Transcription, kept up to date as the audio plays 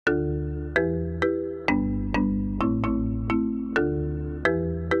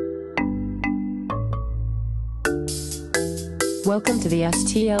Welcome to the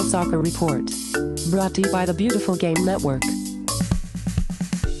STL Soccer Report, brought to you by the Beautiful Game Network.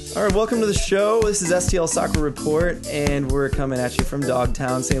 All right, welcome to the show. This is STL Soccer Report, and we're coming at you from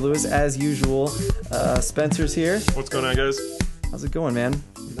Dogtown, St. Louis, as usual. Spencer's here. What's going on, guys? How's it going, man?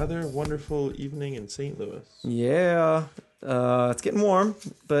 Another wonderful evening in St. Louis. Yeah, it's getting warm,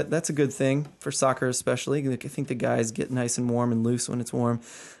 but that's a good thing for soccer especially. I think the guys get nice and warm and loose when it's warm.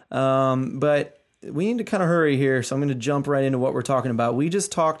 But we need to kind of hurry here, so I'm going to jump right into what we're talking about. We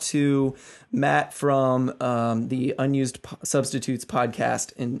just talked to Matt from the Unused Substitutes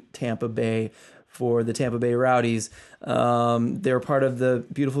podcast in Tampa Bay for the Tampa Bay Rowdies. They're part of the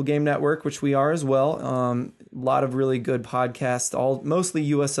Beautiful Game Network, which we are as well. A lot of really good podcasts, mostly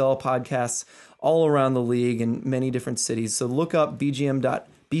USL podcasts all around the league in many different cities. So look up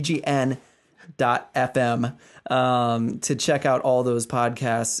bgn.fm to check out all those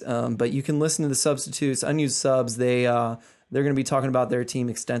podcasts. But you can listen to the Substitutes, Unused Subs. They're going to be talking about their team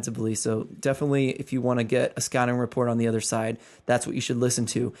extensively. So definitely, if you want to get a scouting report on the other side, that's what you should listen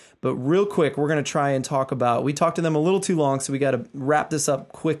to. But real quick, we're going to try and talk about, we talked to them a little too long, so we got to wrap this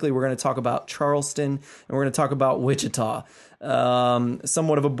up quickly. We're going to talk about Charleston, and we're going to talk about Wichita.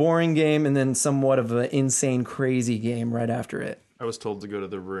 Somewhat of a boring game, and then somewhat of an insane, crazy game right after it. I was told to go to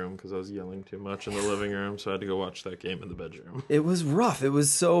the room because I was yelling too much in the living room, so I had to go watch that game in the bedroom. It was rough. It was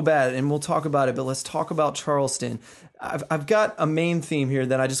so bad, and we'll talk about it, but let's talk about Charleston. I've got a main theme here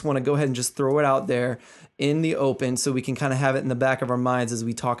that I just want to go ahead and just throw it out there in the open so we can kind of have it in the back of our minds as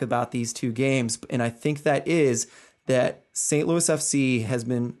we talk about these two games. And I think that is that St. Louis FC has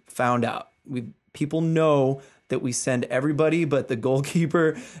been found out. People know that we send everybody but the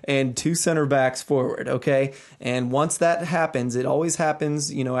goalkeeper and two center backs forward, okay? And once that happens, it always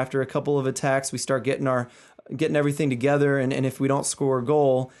happens, after a couple of attacks, we start getting everything together, and if we don't score a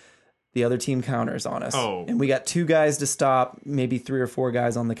goal, the other team counters on us. Oh. And we got two guys to stop, maybe three or four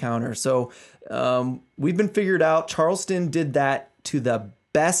guys on the counter. So we've been figured out. Charleston did that to the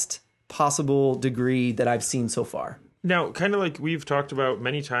best possible degree that I've seen so far. Now, kind of like we've talked about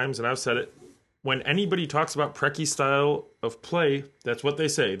many times, and I've said it, when anybody talks about Preki style of play, that's what they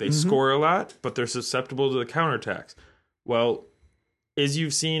say. They score a lot, but they're susceptible to the counterattacks. Well, as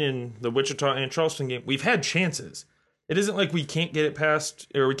you've seen in the Wichita and Charleston game, we've had chances. It isn't like we can't get it past,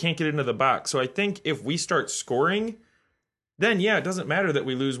 or we can't get into the box. So I think if we start scoring, then yeah, it doesn't matter that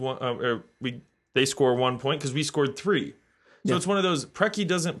we lose one, they score 1 point because we scored 3. So It's one of those, Preki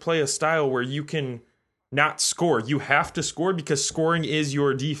doesn't play a style where you can not score. You have to score because scoring is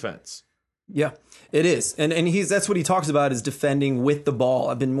your defense. Yeah, it is. And that's what he talks about, is defending with the ball.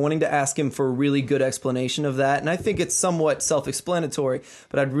 I've been wanting to ask him for a really good explanation of that, and I think it's somewhat self-explanatory,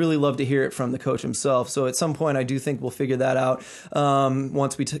 but I'd really love to hear it from the coach himself. So at some point, I do think we'll figure that out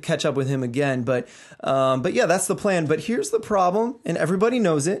once we catch up with him again. But yeah, that's the plan. But here's the problem, and everybody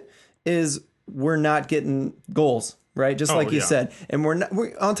knows it, is we're not getting goals. Right, just like you said, and we're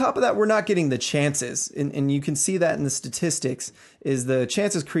on top of that, we're not getting the chances, and you can see that in the statistics. Is the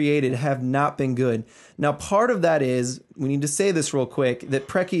chances created have not been good. Now, part of that is, we need to say this real quick, that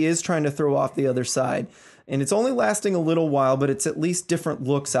Preki is trying to throw off the other side, and it's only lasting a little while, but it's at least different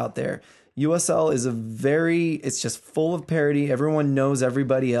looks out there. USL is it's just full of parity. Everyone knows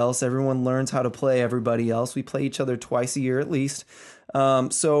everybody else. Everyone learns how to play everybody else. We play each other twice a year at least.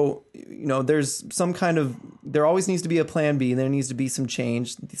 So, there's there always needs to be a plan B. There needs to be some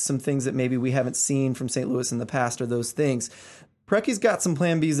change, some things that maybe we haven't seen from St. Louis in the past, or those things. Preki's got some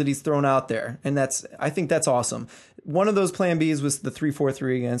plan Bs that he's thrown out there, and I think that's awesome. One of those plan Bs was the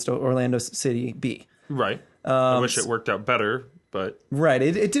 3-4-3 against Orlando City B. Right. I wish it worked out better, but... Right.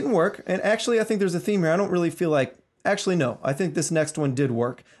 It didn't work. And actually, I think there's a theme here. I don't really feel like... Actually, no. I think this next one did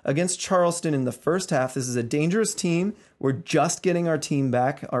work. Against Charleston in the first half, this is a dangerous team. We're just getting our team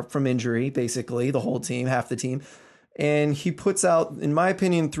back from injury, basically, the whole team, half the team. And he puts out, in my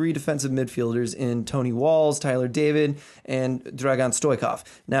opinion, 3 defensive midfielders in Tony Walls, Tyler David, and Dragan Stoichkov.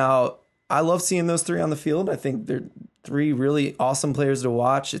 Now, I love seeing those 3 on the field. I think they're 3 really awesome players to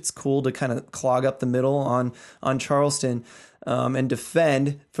watch. It's cool to kind of clog up the middle on Charleston and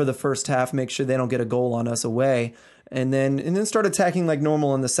defend for the first half, make sure they don't get a goal on us away. And then start attacking like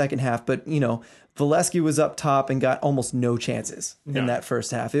normal in the second half. But, Valesky was up top and got almost no chances in that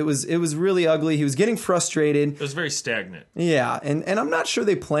first half. It was really ugly. He was getting frustrated. It was very stagnant. Yeah, and I'm not sure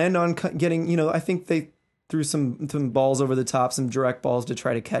they planned on getting, I think they threw some balls over the top, some direct balls to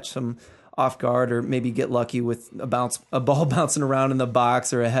try to catch some off guard, or maybe get lucky with a ball bouncing around in the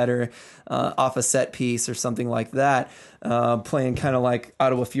box, or a header off a set piece or something like that, playing kind of like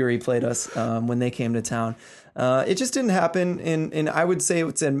Ottawa Fury played us when they came to town. It just didn't happen, and I would say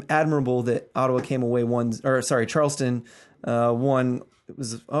it's admirable that Charleston One. It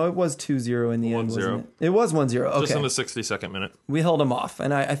was 2-0 in the end, 1-0. wasn't it? It was 1-0. Okay. Just in the 62nd minute. We held them off,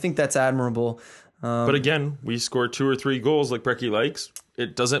 and I think that's admirable. But again, we scored 2 or 3 goals like Brecky likes.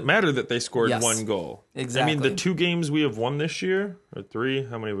 It doesn't matter that they scored Yes. 1 goal. Exactly. I mean, the 2 games we have won this year, or 3,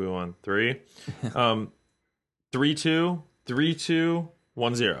 how many have we won? 3. 3-2, 3-2,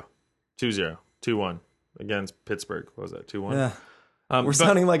 1-0, 2-0, 2-1 against Pittsburgh. What was that, 2-1? Yeah. We're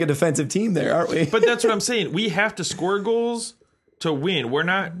sounding like a defensive team there, aren't we? But that's what I'm saying. We have to score goals to win. We're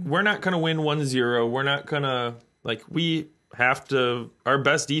not going to win 1-0. We're not going to, we have to, our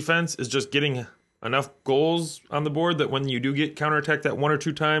best defense is just getting enough goals on the board that when you do get counterattacked that 1 or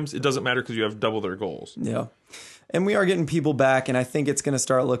 2 times, it doesn't matter because you have double their goals. Yeah. And we are getting people back, and I think it's going to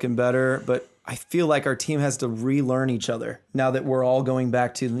start looking better, but I feel like our team has to relearn each other now that we're all going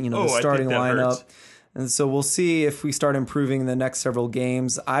back to, the starting lineup. Hurts. And so we'll see if we start improving in the next several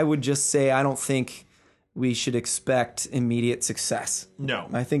games. I would just say I don't think we should expect immediate success. No.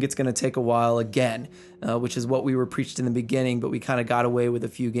 I think it's going to take a while again, which is what we were preached in the beginning, but we kind of got away with a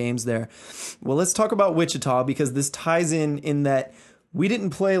few games there. Well, let's talk about Wichita, because this ties in that we didn't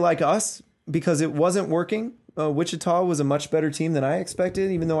play like us because it wasn't working. Wichita was a much better team than I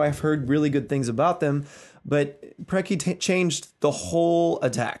expected, even though I've heard really good things about them. But Preki changed the whole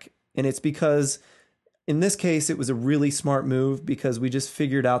attack, and it's because in this case, it was a really smart move because we just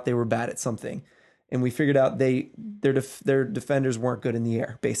figured out they were bad at something. And we figured out their defenders weren't good in the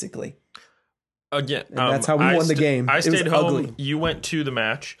air, basically. Again, and that's how we won the game. I stayed home. Ugly. You went to the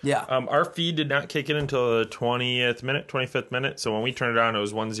match. Yeah. Our feed did not kick in until the 25th minute. So when we turned it on, it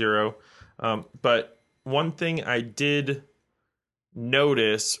was 1-0. But one thing I did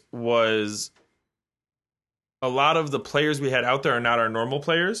notice was a lot of the players we had out there are not our normal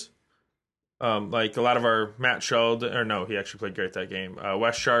players. Like a lot of our Matt Sheldon, or no, he actually played great that game.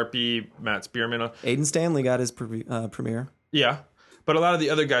 Wes Sharpie, Matt Spearman. Aiden Stanley got his premiere. Yeah. But a lot of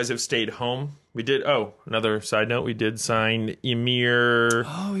the other guys have stayed home. We did, another side note, we did sign Emir.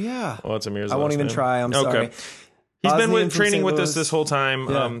 Oh, yeah. What's Emir's I won't last even name? try, I'm sorry. He's Bosnian been from training St. with us Louis. this whole time.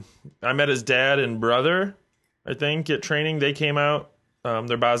 Yeah. I met his dad and brother, I think, at training. They came out.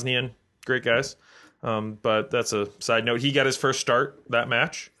 They're Bosnian. Great guys. But that's a side note. He got his first start that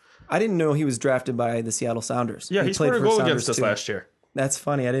match. I didn't know he was drafted by the Seattle Sounders. Yeah, he scored a for goal Sounders against us too. last year. That's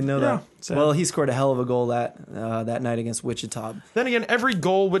funny. I didn't know that. so- Well, he scored a hell of a goal that night against Wichita. Then again, every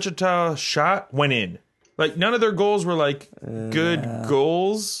goal Wichita shot went in. Like, none of their goals were, good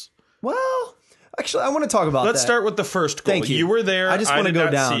goals. Well, actually, I want to talk about that. Let's start with the first goal. Thank you. You were there. I just want to did go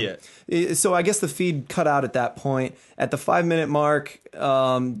not down. see it. So I guess the feed cut out at that point. At the 5-minute mark,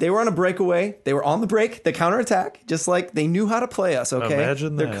 they were on a breakaway. They were on the break, the counterattack, just like they knew how to play us, okay?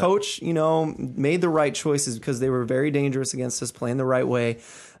 Imagine Their that. coach, made the right choices because they were very dangerous against us, playing the right way.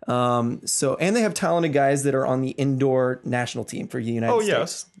 And they have talented guys that are on the indoor national team for the United States.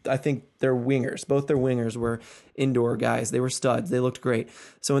 Yes. I think their wingers, both their wingers were indoor guys. They were studs. They looked great.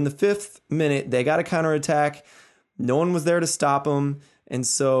 So in the 5th minute, they got a counterattack. No one was there to stop them. And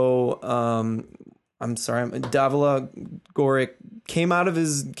so, Davila Goric came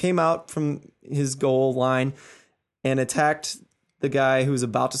out from his goal line and attacked the guy who was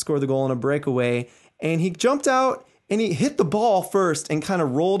about to score the goal on a breakaway. And he jumped out and he hit the ball first and kind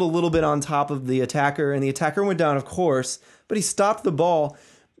of rolled a little bit on top of the attacker. And the attacker went down, of course, but he stopped the ball,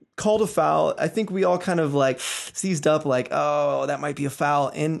 called a foul. I think we all kind of seized up oh, that might be a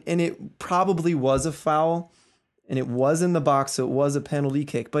foul. And it probably was a foul. And it was in the box, so it was a penalty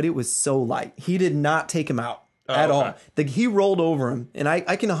kick, but it was so light. He did not take him out at all. He rolled over him, and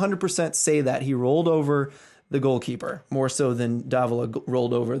I can 100% say that. He rolled over the goalkeeper, more so than Davila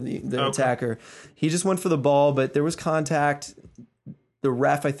rolled over the attacker. He just went for the ball, but there was contact. The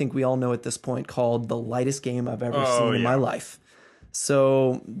ref, I think we all know at this point, called the lightest game I've ever seen in my life.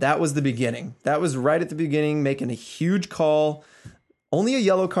 So that was the beginning. That was right at the beginning, making a huge call. Only a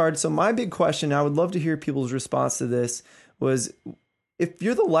yellow card. So my big question, I would love to hear people's response to this, was if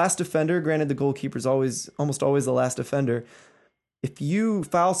you're the last defender, granted the goalkeeper's almost always the last defender, if you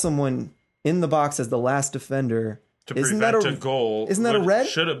foul someone in the box as the last defender, To isn't prevent that a goal. Isn't that a red?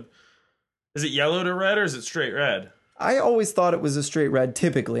 Is it yellow to red or is it straight red? I always thought it was a straight red.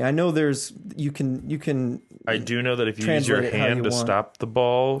 Typically, I know you can. I do know that if you use your Translate it how hand you to want. stop the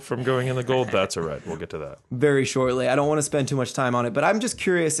ball from going in the goal, that's a red. We'll get to that. Very shortly. I don't want to spend too much time on it, but I'm just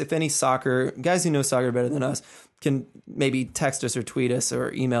curious if any soccer guys who know soccer better than us can maybe text us or tweet us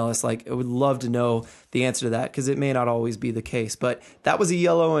or email us. I would love to know the answer to that because it may not always be the case. But that was a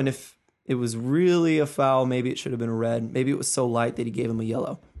yellow, and if it was really a foul, maybe it should have been a red. Maybe it was so light that he gave him a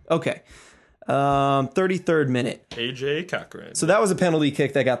yellow. Okay. 33rd minute. AJ Cochran. So that was a penalty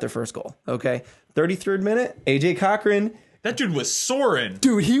kick that got their first goal. Okay. 33rd minute, AJ Cochran That dude was soaring.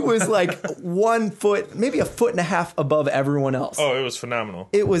 Dude, he was like 1 foot, maybe a foot and a half above everyone else. Oh, it was phenomenal.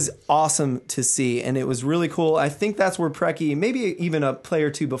 It was awesome to see, and it was really cool. I think that's where Preki, maybe even a play or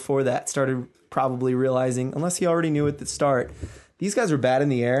two before that, started probably realizing, unless he already knew at the start, these guys were bad in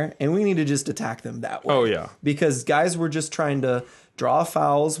the air, and we need to just attack them that way. Oh, yeah. Because guys were just trying to draw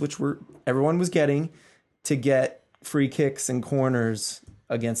fouls, which everyone was getting, to get free kicks and corners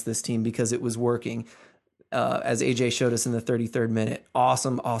against this team because it was working. As AJ showed us in the 33rd minute.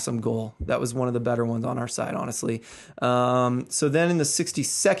 Awesome goal. That was one of the better ones on our side, honestly. So then in the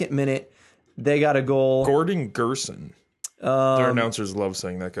 62nd minute, they got a goal. Gordon Gerson. Their announcers love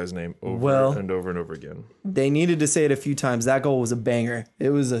saying that guy's name over and over again. They needed to say it a few times. That goal was a banger.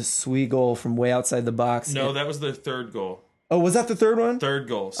 It was a sweet goal from way outside the box. No, that was their third goal. Oh, was that the third one? Third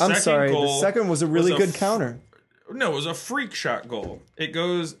goal. I'm sorry. The second was a really good counter. No, it was a freak shot goal. It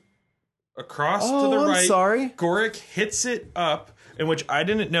goes across to the right. I'm sorry. Gorick hits it up, in which I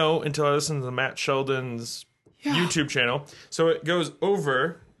didn't know until I listened to Matt Sheldon's YouTube channel. So it goes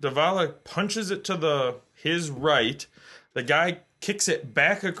over. Davala punches it to his right. The guy kicks it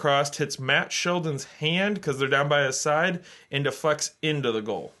back across, hits Matt Sheldon's hand because they're down by his side, and deflects into the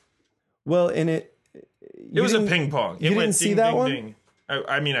goal. Well, and it was a ping pong. You didn't see that one? Ding.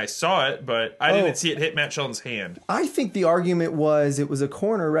 I mean, I saw it, but I didn't see it hit Matt Sheldon's hand. I think the argument was it was a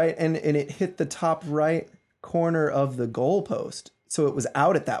corner, right? And it hit the top right corner of the goalpost. So it was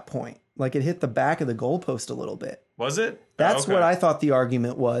out at that point. Like it hit the back of the goalpost a little bit. Was it? That's what I thought the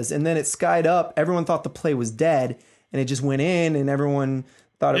argument was. And then it skied up. Everyone thought the play was dead. And it just went in, and everyone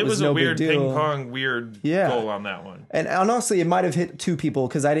thought it was no big deal. It was a weird ping pong goal on that one. And honestly, it might have hit two people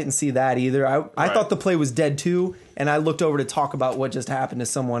because I didn't see that either. I thought the play was dead too, and I looked over to talk about what just happened to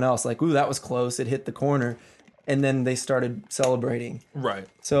someone else. Like, ooh, that was close. It hit the corner. And then they started celebrating. Right.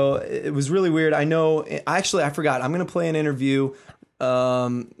 So it was really weird. I know. Actually, I forgot. I'm going to play an interview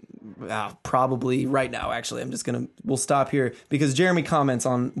probably right now, actually. We'll stop here because Jeremy comments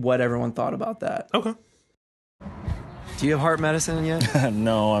on what everyone thought about that. Okay. Do you have heart medicine yet?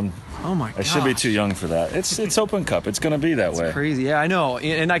 No, Oh my god! I should be too young for that. It's Open Cup. It's going to be that way. Crazy. Yeah, I know.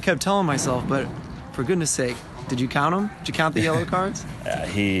 And I kept telling myself, but for goodness sake, did you count them? Did you count the yellow cards?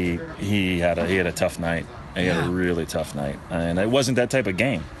 He had a tough night. He had a really tough night, and it wasn't that type of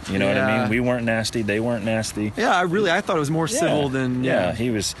game. You know what I mean? We weren't nasty. They weren't nasty. Yeah, I thought it was more civil than. Yeah, he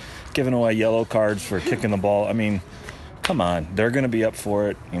was giving away yellow cards for kicking the ball. I mean, come on, they're going to be up for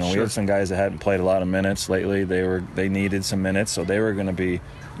it. You know, we had some guys that hadn't played a lot of minutes lately. They needed some minutes, so they were going to be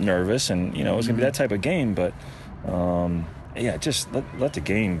nervous, and it was going to be that type of game. But just let the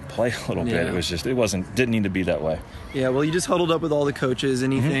game play a little bit. It didn't need to be that way. Yeah, well, you just huddled up with all the coaches.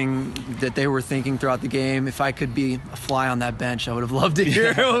 Anything that they were thinking throughout the game. If I could be a fly on that bench, I would have loved to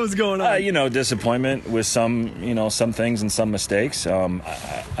hear what was going on. Disappointment with some things and some mistakes. I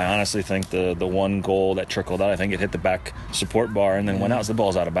honestly think the one goal that trickled out, I think it hit the back support bar and then went out. So the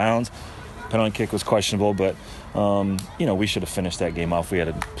ball's out of bounds. Penalty kick was questionable, but we should have finished that game off. We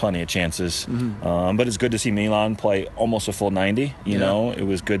had plenty of chances. But it's good to see Milan play almost a full 90. You know, it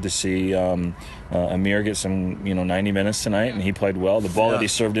was good to see Amir get some 90 minutes tonight, and he played well. The ball that he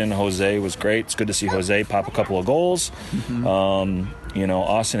served in Jose was great. It's good to see Jose pop a couple of goals.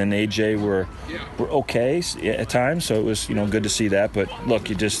 Austin and AJ were okay at times, so it was good to see that. But look,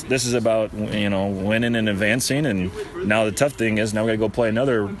 this is about winning and advancing, and now the tough thing is now we got to go play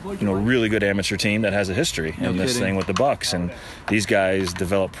another really good amateur team that has a history in this thing with the Bucks, and these guys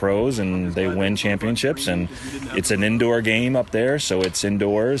develop pros and they win championships, and it's an indoor game up there, so it's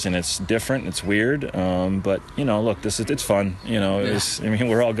indoors and it's different, it's weird, but look, it's fun.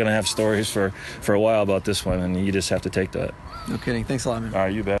 We're all going to have stories for a while about this one, and you just have to take that. No kidding. Thanks a lot, man. All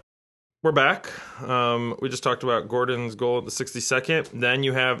right, you bet. We're back. We just talked about Gordon's goal at the 62nd. Then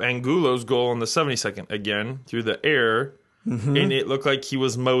you have Angulo's goal in the 72nd again through the air, and it looked like he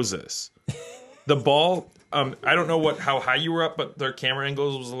was Moses. The ball, I don't know how high you were up, but their camera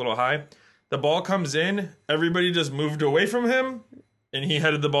angles was a little high. The ball comes in, everybody just moved away from him, and he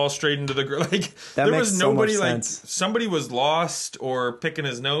headed the ball straight into the there was nobody somebody was lost or picking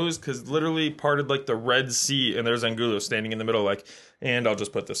his nose because literally parted like the Red Sea, and there's Angulo standing in the middle and I'll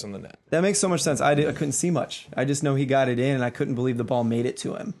just put this in the net. That makes so much sense. I couldn't see much. I just know he got it in, and I couldn't believe the ball made it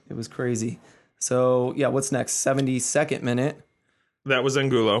to him. It was crazy. So yeah, what's next? 72nd minute. That was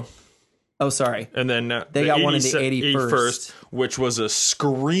Angulo. Oh, sorry. And then they got one in the 81st, which was a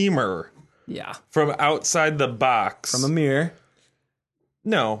screamer. Yeah. From outside the box. From Amir.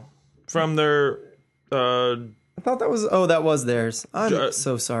 No. From their... I thought that was theirs. I'm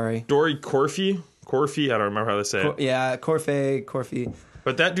so sorry. Dory Corfi? I don't remember how they say it. Corfi.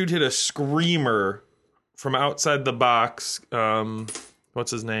 But that dude hit a screamer from outside the box.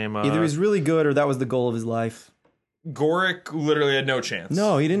 What's his name? Either he's really good or that was the goal of his life. Gorick literally had no chance.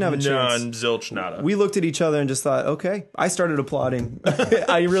 No, he didn't have a chance. None, zilch, nada. We looked at each other and just thought, okay. I started applauding.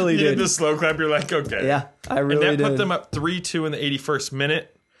 I really You did. did the slow clap. You're like, okay. Yeah, I really And that did. put them up 3-2 in the 81st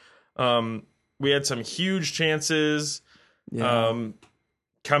minute. We had some huge chances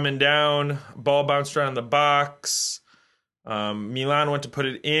coming down. Ball bounced around the box. Milan went to put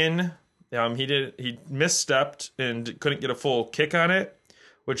it in. He misstepped and couldn't get a full kick on it,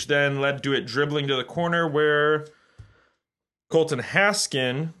 which then led to it dribbling to the corner where Colton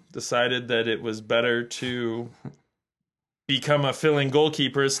Haskin decided that it was better to become a filling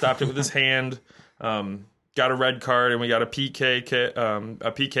goalkeeper, stopped it with his hand, got a red card, and we got a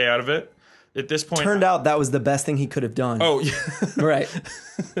PK out of it. At this point, Turned out that was the best thing he could have done. oh yeah. Right.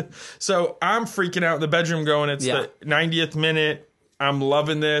 So I'm freaking out in the bedroom going, it's Yeah. the 90th minute. I'm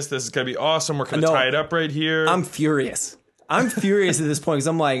loving this. This is going to be awesome. We're going to No. tie it up right here. I'm furious. I'm furious at this point because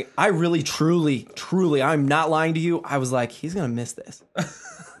I'm like, I really, truly, I'm not lying to you. I was like, he's going to miss this.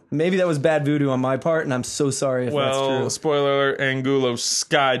 Maybe that was bad voodoo on my part, and I'm so sorry if that's well, true. spoiler alert, Angulo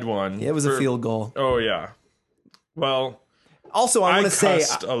skied one. It was a field goal. Oh, yeah. Well, Also, I I want to say,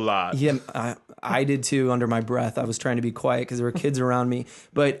 cussed a lot. yeah, I did too under my breath. I was trying to be quiet because there were kids around me.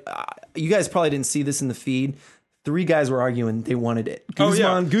 But you guys probably didn't see this in the feed. 3 guys were arguing they wanted it. Oh,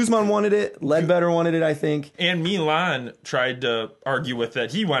 yeah. Guzman wanted it. Ledbetter wanted it, I think. And Milan tried to argue with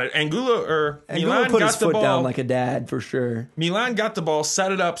that. He wanted Angulo Angulo Milan put got his the foot ball. down like a dad for sure. Milan got the ball,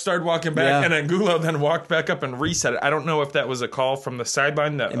 set it up, started walking back, Yeah. and Angulo then walked back up and reset it. I don't know if that was a call from the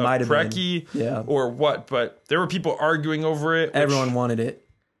sideline that might have been. Preki Yeah. or what, but there were people arguing over it. which- Everyone wanted it,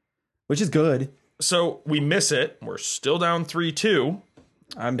 which is good. So we miss it. We're still down 3-2.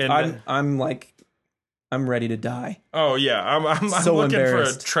 I'm ready to die. Oh yeah, I'm So looking for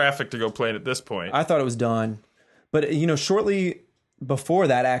embarrassed. traffic to go play it at this point. I thought it was done, but shortly before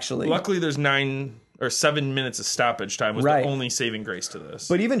that, actually. Luckily, there's 9 or 7 minutes of stoppage time was Right. the only saving grace to this.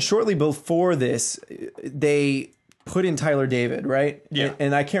 But even shortly before this, they put in Tyler David, right? Yeah.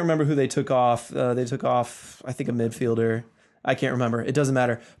 And I can't remember who they took off. They took off, I think, a midfielder. I can't remember. It doesn't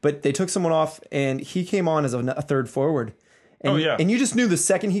matter. But they took someone off, and he came on as a third forward. And, Oh, yeah. And you just knew the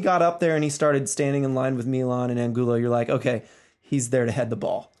second he got up there and he started standing in line with Milan and Angulo, you're like, okay, he's there to head the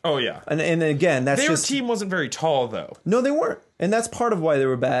ball. oh yeah, And again, that's their just... team wasn't very tall though. No, they weren't. And that's part of why they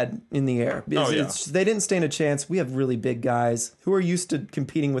were bad in the air. Oh, yeah. They didn't stand a chance. We have really big guys who are used to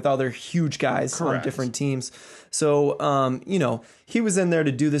competing with other huge guys on Correct. different teams. So, he was in there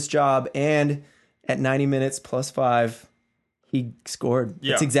to do this job. And at 90 minutes plus 5, he scored.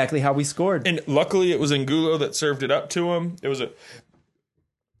 Yeah. That's exactly how we scored. And luckily, it was Angulo that served it up to him. It was a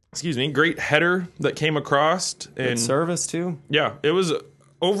great header that came across, and Service, too. yeah, it was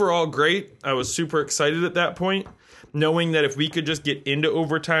overall great. I was super excited at that point, knowing that if we could just get into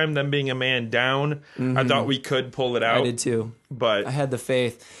overtime, them being a man down, I thought we could pull it out. I did, too. But I had the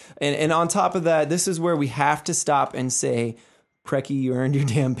faith. And on top of that, this is where we have to stop and say, Preki, you earned your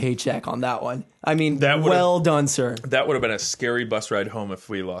damn paycheck on that one. I mean, That would've- well done, sir. that would have been a scary bus ride home if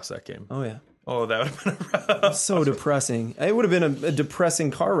we lost that game. Oh, yeah. Oh, that would have been a rough. So depressing. It would have been a depressing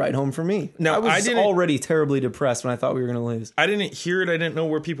car ride home for me. Now, I was I didn't- already terribly depressed when I thought we were going to lose. I didn't hear it. I didn't know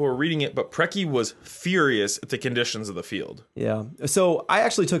where people were reading it, but Preki was furious at the conditions of the field. Yeah. So I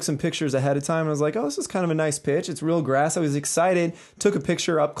actually took some pictures ahead of time. And I was like, oh, this is kind of a nice pitch. It's real grass. I was excited. Took a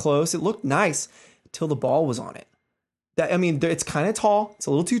picture up close. It looked nice till the ball was on it. It's kind of tall. It's a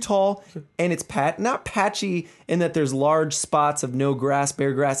little too tall. And it's not patchy in that there's large spots of no grass,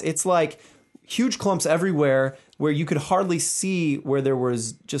 bare grass. It's like huge clumps everywhere where you could hardly see where there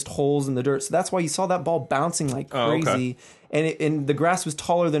was just holes in the dirt. So that's why you saw that ball bouncing like crazy. And the grass was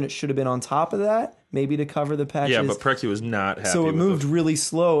taller than it should have been on top of that, maybe to cover the patches. Yeah, but Preki was not happy. So it with moved really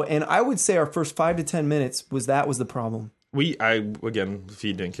slow. And I would say our first 5 to 10 minutes was the problem. Again, the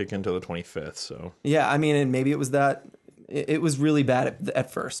feed didn't kick until the 25th. So Yeah, I mean, and maybe it was that. It was really bad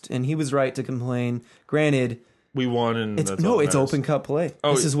at first. And he was right to complain. Granted, we won, and it's that's all that matters. open cup play.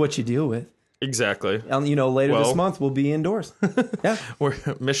 Oh, This is what you deal with. Exactly. And, later this Well- month we'll be indoors. Yeah, We're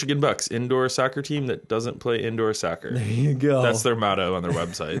Michigan Bucks, indoor soccer team that doesn't play indoor soccer. there you go. That's their motto on their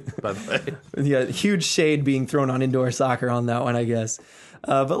website, by the way. Yeah, huge shade being thrown on indoor soccer on that one, I guess.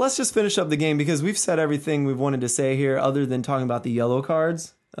 But let's just finish up the game because we've said everything we've wanted to say here other than talking about the yellow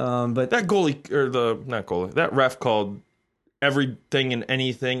cards. But That that ref called everything and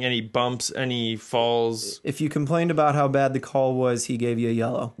anything, any bumps, any falls. if you complained about how bad the call was, he gave you a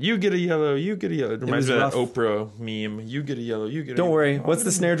yellow. You get a yellow, you get a yellow. It reminds was me of that rough. Oprah meme. You get a yellow, you get a Don't yellow. worry. What's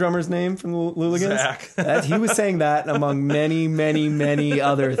the snare drummer's name from the Luligans? Zach. He was saying that among many, many, many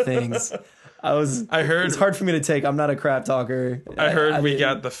other things. I heard it's hard for me to take. I'm not a crap talker. I heard we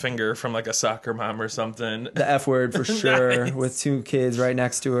got the finger from like a soccer mom or something. The F word for sure, Nice. with 2 kids right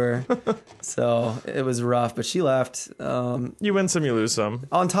next to her. So it was rough, but she left. You win some, you lose some.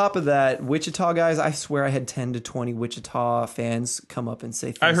 On top of that, Wichita guys, I swear I had 10 to 20 Wichita fans come up and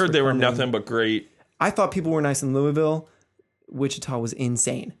say thanks I heard for they were coming. nothing but great. I thought people were nice in Louisville. Wichita was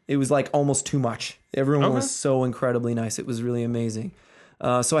insane. It was like almost too much. Everyone Okay. was so incredibly nice. It was really amazing.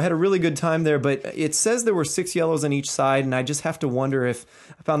 So I had a really good time there, but it says there were 6 yellows on each side, and I just have to wonder if,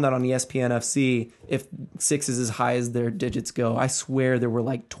 I found that on ESPN FC, if 6 is as high as their digits go. I swear there were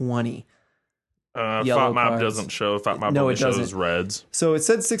like 20. Yellow FOTMOB cards. doesn't show. FOTMOB No, only it shows doesn't. reds. So it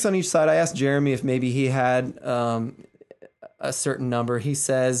said 6 on each side. I asked Jeremy if maybe he had a certain number. He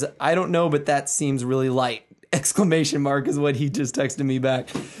says, I don't know, but that seems really light. Exclamation mark is what he just texted me back.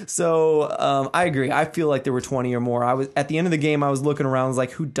 So I agree. I feel like there were 20 or more. I was at the end of the game. I was looking around. I was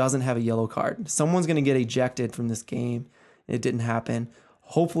like, who doesn't have a yellow card? Someone's going to get ejected from this game. It didn't happen.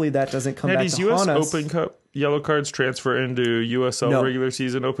 Hopefully that doesn't come back These to U.S. haunt us. Open Cup yellow cards transfer into USL No. regular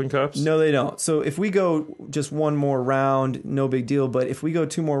season Open Cups? No, they don't. So if we go just one more round, no big deal. But if we go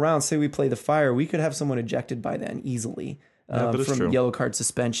 2 more rounds, say we play the Fire, we could have someone ejected by then easily that is from true. yellow card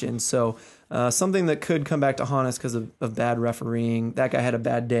suspension. So something that could come back to haunt us because of bad refereeing. That guy had a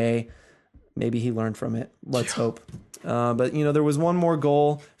bad day. Maybe he learned from it. Let's hope. But, there was one more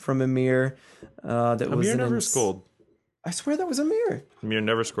goal from Amir. Amir never scored. I swear that was Amir. Amir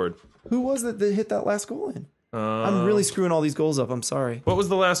never scored. Who was it that hit that last goal in? I'm really screwing all these goals up. I'm sorry. What was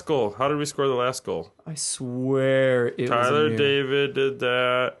the last goal? How did we score the last goal? I swear it was Tyler Amir. David did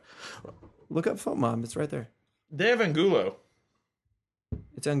that. Look up FOTMOB. It's right there. Dave Angulo.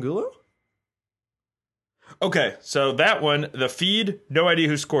 It's Angulo? Okay, so that one, the feed, no idea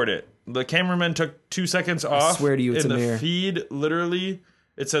who scored it. The cameraman took 2 seconds off. swear to you, it's in Amir. the feed, literally,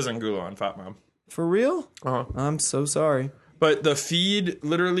 it says Angulo on FOTMOB. For real? Uh-huh. I'm so sorry. But the feed,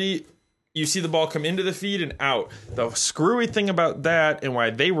 literally, you see the ball come into the feed and out. The screwy thing about that and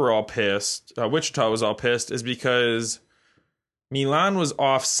why they were all pissed, Wichita was all pissed, is because Milan was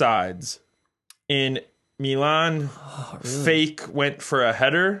offsides. And Milan fake went for a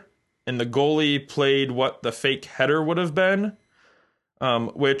header, and the goalie played what the fake header would have been,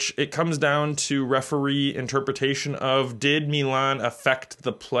 which it comes down to referee interpretation of, did Milan affect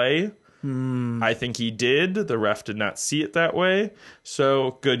the play? I think he did. The ref did not see it that way.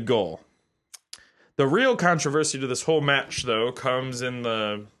 So, good goal. The real controversy to this whole match, though, comes in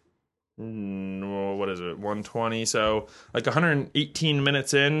the, 120? So, like 118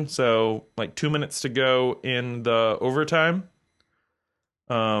 minutes in. So, like 2 minutes to go in the overtime.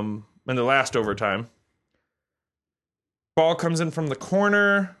 In the last overtime. Ball comes in from the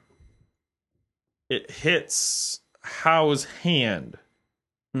corner. It hits Howe's hand.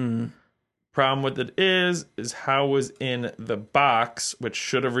 Problem with it is Howe was in the box, which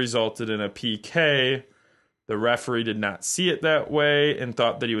should have resulted in a PK. The referee did not see it that way and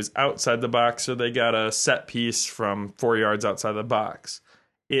thought that he was outside the box, so they got a set piece from 4 yards outside the box.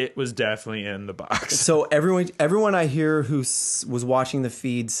 It was definitely in the box. So everyone I hear who was watching the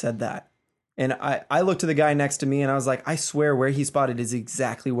feed said that. And I looked to the guy next to me and I was like, I swear where he spotted is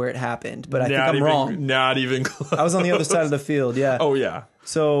exactly where it happened. But I think I'm wrong. Not even close. I was on the other side of the field, yeah. Oh, yeah.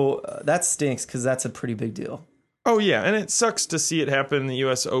 So that stinks because that's a pretty big deal. Oh, yeah, and it sucks to see it happen in the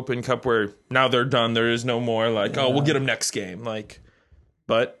U.S. Open Cup where now they're done. There is no more like, oh, we'll get them next game.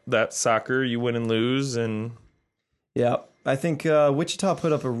 But that's soccer. You win and lose. And Yeah, I think Wichita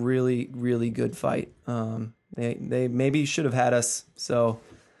put up a really, really good fight. They maybe should have had us. So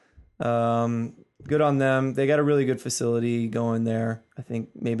good on them. They got a really good facility going there. I think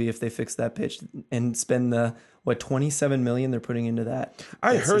maybe if they fix that pitch and spend the, $27 million they're putting into that.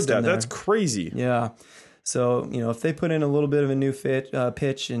 I heard system that. there. That's crazy. Yeah. So, if they put in a little bit of a new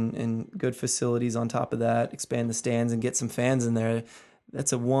pitch and good facilities on top of that, expand the stands and get some fans in there,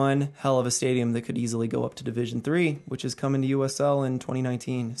 that's a one hell of a stadium that could easily go up to Division III, which is coming to USL in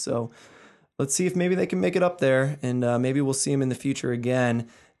 2019. So let's see if maybe they can make it up there, and maybe we'll see them in the future again.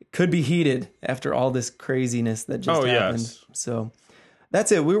 It could be heated after all this craziness that just happened. Yes. So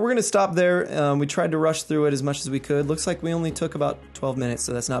that's it. We were going to stop there. We tried to rush through it as much as we could. Looks like we only took about 12 minutes,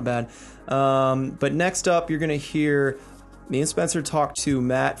 so that's not bad. But next up, you're going to hear me and Spencer talk to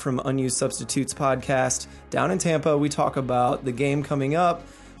Matt from Unused Substitutes podcast down in Tampa. We talk about the game coming up.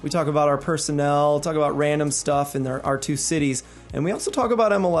 We talk about our personnel, talk about random stuff in our 2 cities. And we also talk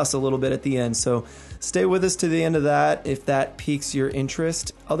about MLS a little bit at the end. So stay with us to the end of that if that piques your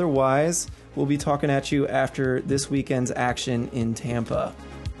interest. Otherwise, we'll be talking at you after this weekend's action in Tampa.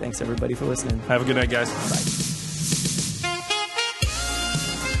 Thanks, everybody, for listening. Have a good night, guys. Bye.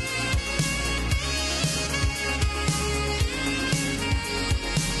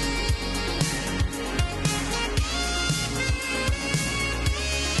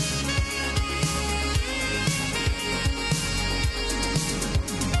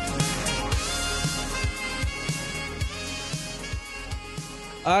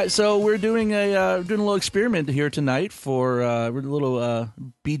 So we're doing a little experiment here tonight for we're a little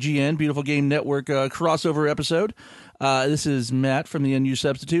BGN Beautiful Game Network crossover episode. This is Matt from the NU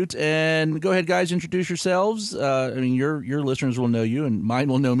Substitutes, and go ahead, guys, introduce yourselves. I mean, your listeners will know you, and mine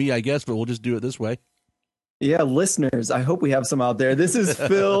will know me, I guess, but we'll just do it this way. Yeah, listeners, I hope we have some out there. This is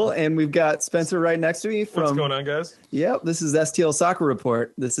Phil, and we've got Spencer right next to me. What's going on, guys? Yep, this is STL Soccer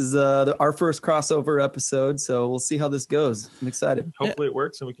Report. This is our first crossover episode, so we'll see how this goes. I'm excited. Hopefully it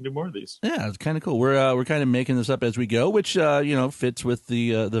works, and we can do more of these. Yeah, it's kind of cool. We're kind of making this up as we go, which fits with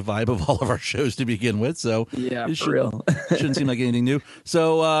the vibe of all of our shows to begin with. So yeah, it for real. Shouldn't seem like anything new.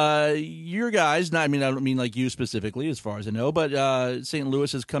 So your guys, I don't mean like you specifically, as far as I know, but St.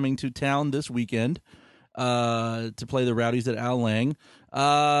 Louis is coming to town this weekend to play the Rowdies at Al Lang.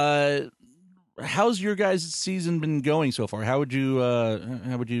 How's your guys' season been going so far? How would you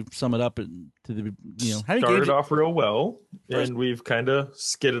sum it up to the how many started games off real well, and we've kind of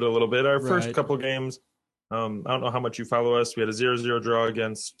skidded a little bit. Our first Right. couple games, I don't know how much you follow us. We had a 0-0 draw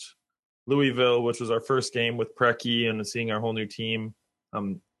against Louisville, which was our first game with Preki and seeing our whole new team. A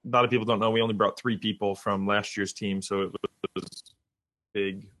lot of people don't know we only brought 3 people from last year's team, so it was a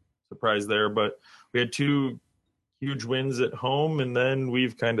big surprise there. But we had 2 huge wins at home, and then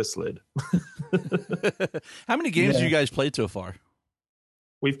we've kind of slid. How many games have Yeah. you guys played so far?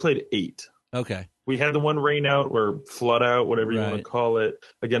 We've played 8. Okay. We had the one rain out or flood out, whatever you want Right. to call it,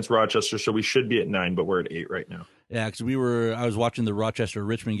 against Rochester. So we should be at 9, but we're at 8 right now. Yeah, because I was watching the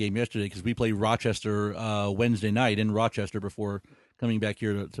Rochester-Richmond game yesterday because we played Rochester Wednesday night in Rochester before coming back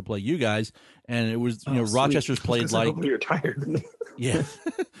here to play you guys, and it was sweet. Rochester's played like Hopefully you're tired. yeah,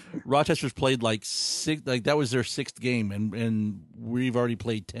 Rochester's played like 6, like that was their 6th game, and we've already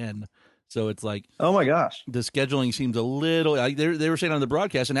played 10. So it's like Oh my gosh. the scheduling seems a little. Like they were saying on the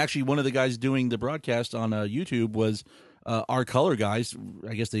broadcast, and actually one of the guys doing the broadcast on YouTube was our color guys.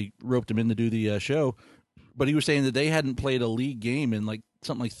 I guess they roped him in to do the show, but he was saying that they hadn't played a league game in like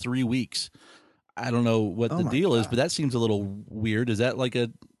something like 3 weeks. I don't know what the my deal is, God. but that seems a little weird. Is that like a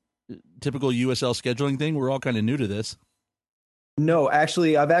typical USL scheduling thing? We're all kind of new to this. No,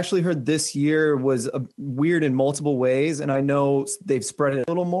 actually, I've actually heard this year was weird in multiple ways, and I know they've spread it a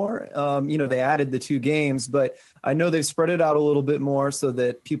little more. They added the 2 games, but I know they've spread it out a little bit more so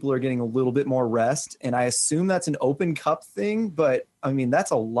that people are getting a little bit more rest. And I assume that's an Open Cup thing, but I mean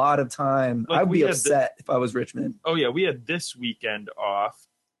that's a lot of time. Like, I'd we be had upset if I was Richmond. Oh, yeah, we had this weekend off.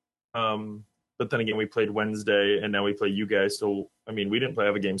 But then again, we played Wednesday, and now we play you guys. So, I mean, we didn't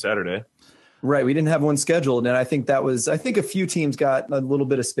have a game Saturday. Right, we didn't have one scheduled, and I think a few teams got a little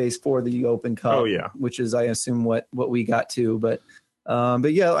bit of space for the Open Cup. Oh, yeah. Which is, I assume, what we got too. But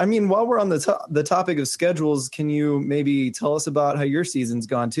yeah, I mean, while we're on the topic of schedules, can you maybe tell us about how your season's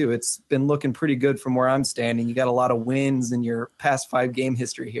gone too? It's been looking pretty good from where I'm standing. You got a lot of wins in your past 5 game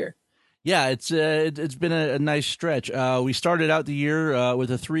history here. Yeah, it's been a nice stretch. We started out the year with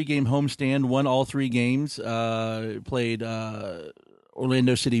a 3-game homestand, won all 3 games. Played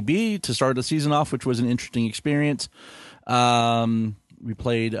Orlando City B to start the season off, which was an interesting experience. We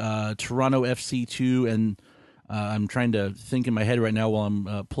played Toronto FC2, and I'm trying to think in my head right now while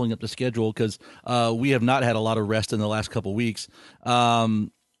I'm pulling up the schedule because we have not had a lot of rest in the last couple weeks.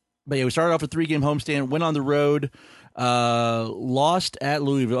 But yeah, we started off with 3-game homestand, went on the road. Lost at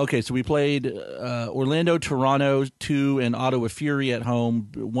Louisville. Okay, so we played Orlando, Toronto, 2, and Ottawa Fury at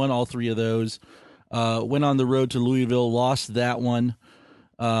home. Won all 3 of those. Went on the road to Louisville. Lost that one.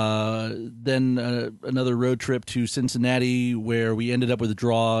 Then another road trip to Cincinnati where we ended up with a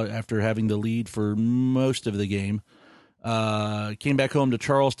draw after having the lead for most of the game. Came back home to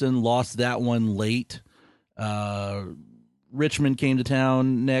Charleston. Lost that one late. Richmond came to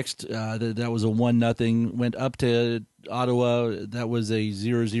town next. That was a 1-0. Went up to Ottawa. That was a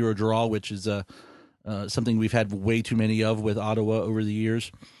 0-0 draw, which is something we've had way too many of with Ottawa over the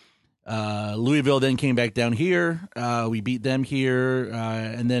years. Louisville then came back down here. We beat them here,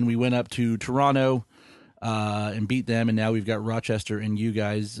 and then we went up to Toronto and beat them, and now we've got Rochester and you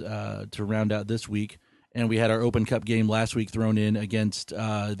guys to round out this week. And we had our Open Cup game last week thrown in against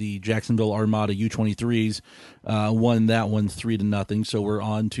the Jacksonville Armada U23s. Won that one 3-0. So we're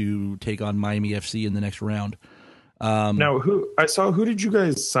on to take on Miami FC in the next round. Now, who did you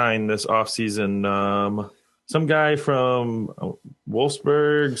guys sign this offseason? Some guy from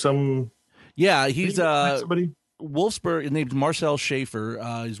Wolfsburg. Yeah, he's somebody. Wolfsburg, named Marcel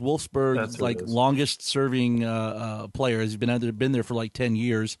Schaefer. He's Wolfsburg's longest serving player. He's been there for like 10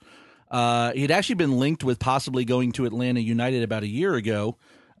 years. He'd actually been linked with possibly going to Atlanta United about a year ago,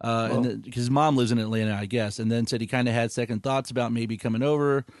 and because his mom lives in Atlanta, I guess, and then said he kind of had second thoughts about maybe coming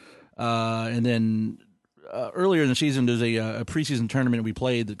over, and then earlier in the season, there's a preseason tournament we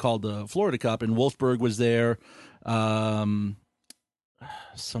played called the Florida Cup, and Wolfsburg was there.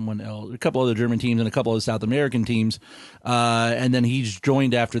 Someone else, a couple other German teams and a couple of South American teams, and then he's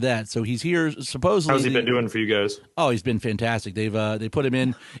joined after that. So he's here supposedly. How's he been doing for you guys? Oh, he's been fantastic. They put him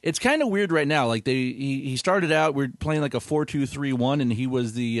in. It's kind of weird right now. Like he started out, we're playing like a 4-2-3-1, and he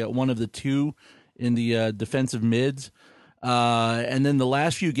was the one of the two in the defensive mids. And then the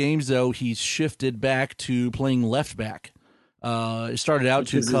last few games, though, he's shifted back to playing left back. It started out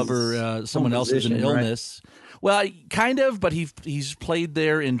to cover someone else with an illness. Right? Well, kind of, but he's played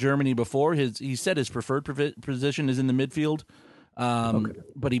there in Germany before. He said his preferred position is in the midfield.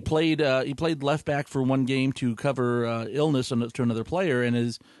 But he played left back for one game to cover illness to another player, and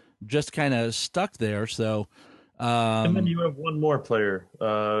is just kind of stuck there. So, and then you have one more player,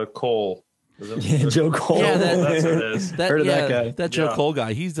 Cole. Yeah, Joe Cole. Yeah, that's what it is. Heard of that guy? That Joe Cole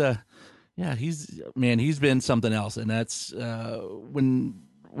guy. He's been something else, and that's when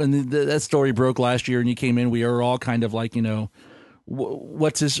that story broke last year and he came in, we were all kind of like,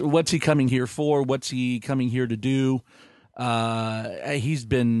 what's he coming here for? What's he coming here to do? He's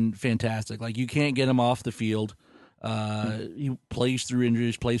been fantastic. Like, you can't get him off the field. He plays through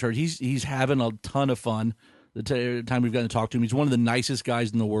injuries, plays hard. He's having a ton of fun. The time we've gotten to talk to him, he's one of the nicest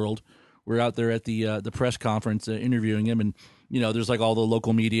guys in the world. We're out there at the press conference interviewing him, and there's like all the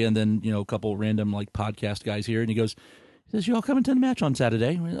local media, and then a couple random like podcast guys here, and he says, "You all coming to the match on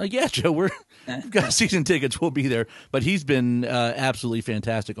Saturday?" We're like, "Yeah, Joe, we've got season tickets. We'll be there." But he's been absolutely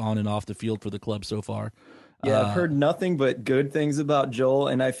fantastic on and off the field for the club so far. Yeah, I've heard nothing but good things about Joel,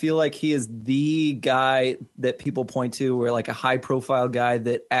 and I feel like he is the guy that people point to, where like a high-profile guy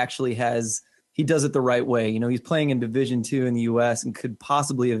that actually he does it the right way. He's playing in Division II in the U.S. and could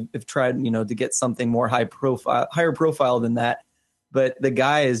possibly have tried, to get something more higher profile than that. But the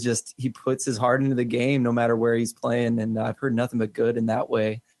guy is he puts his heart into the game no matter where he's playing, and I've heard nothing but good in that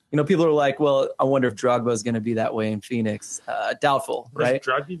way. People are like, well, I wonder if Drogba is going to be that way in Phoenix. Doubtful, right? Has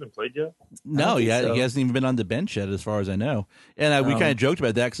Drogba even played yet? No, he hasn't even been on the bench yet, as far as I know. And we kind of joked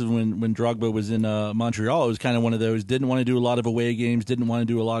about that because when Drogba was in Montreal, it was kind of one of those, didn't want to do a lot of away games, didn't want to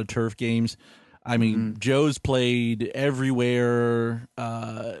do a lot of turf games. I mean, Joe's played everywhere,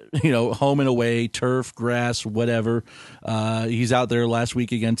 home and away, turf, grass, whatever. He's out there last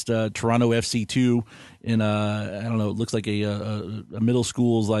week against Toronto FC2 in I don't know, it looks like a middle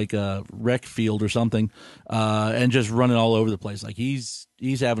school's like a rec field or something, and just running all over the place. Like he's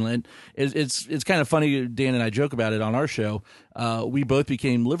having it. It's kind of funny. Dan and I joke about it on our show. We both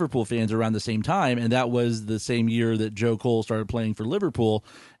became Liverpool fans around the same time, and that was the same year that Joe Cole started playing for Liverpool.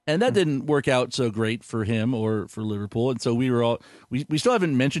 And that didn't work out so great for him or for Liverpool. And so we still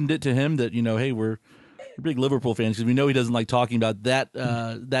haven't mentioned it to him that, hey, we're big Liverpool fans, because we know he doesn't like talking about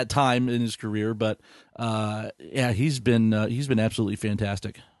that time in his career. But he's been absolutely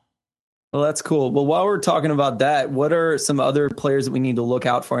fantastic. Well, that's cool. Well, while we're talking about that, what are some other players that we need to look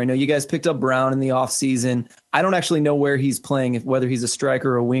out for? I know you guys picked up Brown in the offseason. I don't actually know where he's playing, whether he's a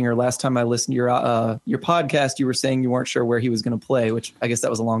striker or a winger. Last time I listened to your podcast, you were saying you weren't sure where he was going to play, which I guess that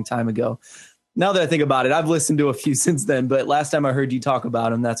was a long time ago. Now that I think about it, I've listened to a few since then, but last time I heard you talk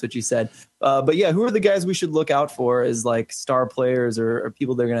about him, that's what you said. But yeah, who are the guys we should look out for as like star players or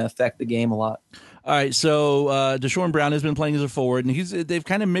people that are going to affect the game a lot? All right, so Deshaun Brown has been playing as a forward, and they've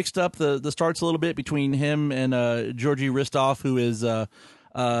kind of mixed up the starts a little bit between him and Georgi Ristov, who is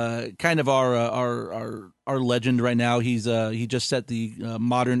kind of our legend right now. He just set the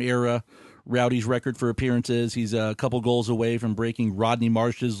modern era Rowdy's record for appearances. He's a couple goals away from breaking Rodney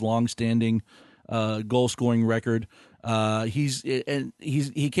Marsh's long-standing goal scoring record.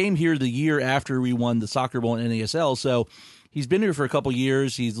 He came here the year after we won the Soccer Bowl in NASL, so he's been here for a couple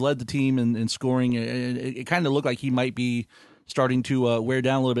years. He's led the team in scoring. It kind of looked like he might be starting to wear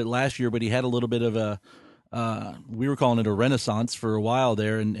down a little bit last year, but he had a little bit of we were calling it a renaissance for a while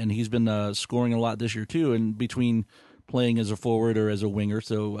there, and he's been scoring a lot this year too, and between playing as a forward or as a winger.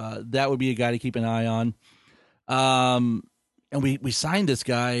 So that would be a guy to keep an eye on. And we signed this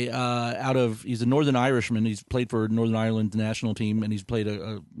guy he's a Northern Irishman. He's played for Northern Ireland's national team, and he's played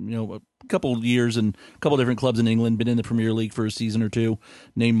a couple years in a couple different clubs in England, been in the Premier League for a season or two,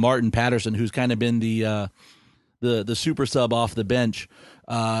 named Martin Patterson, who's kind of been the super sub off the bench.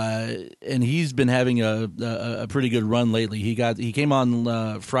 And he's been having a pretty good run lately. He came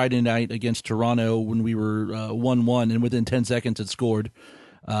on Friday night against Toronto when we were 1-1, and within 10 seconds had scored.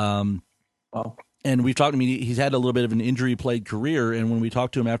 Wow. And we've talked to him. He's had a little bit of an injury-plagued career, and when we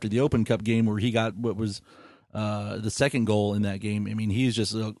talked to him after the Open Cup game where he got what was the second goal in that game, I mean, he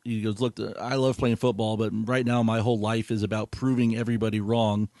goes, look, I love playing football, but right now my whole life is about proving everybody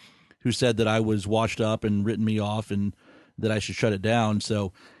wrong. who said that I was washed up and written me off and that I should shut it down.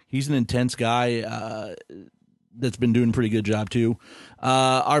 So he's an intense guy that's been doing a pretty good job too.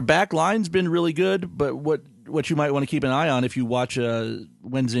 Our back line's been really good, but what you might want to keep an eye on if you watch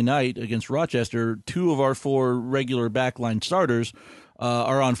Wednesday night against Rochester, 2 of our 4 regular backline starters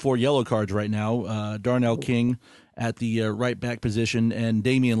are on 4 yellow cards right now. Darnell King at the right back position and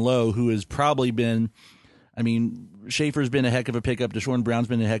Damian Lowe, who has probably been, I mean, Schaefer's been a heck of a pickup. Deshaun Brown's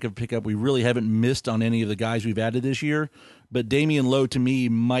been a heck of a pickup. We really haven't missed on any of the guys we've added this year, but Damian Lowe to me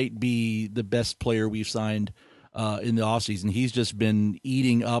might be the best player we've signed in the offseason. He's just been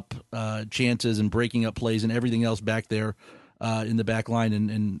eating up chances and breaking up plays and everything else back there in the back line,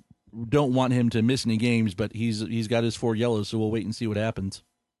 and don't want him to miss any games, but he's got his 4 yellows, so we'll wait and see what happens.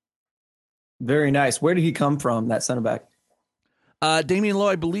 Very nice. Where did he come from, that center back? Damian Lowe,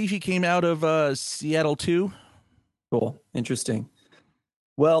 I believe he came out of Seattle too. Cool. Interesting.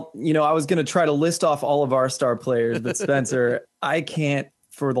 Well, I was going to try to list off all of our star players, but Spencer, I can't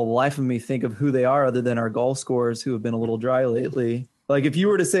for the life of me think of who they are other than our goal scorers who have been a little dry lately. Like if you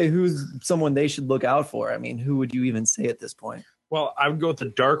were to say who's someone they should look out for, I mean, who would you even say at this point? Well, I would go with the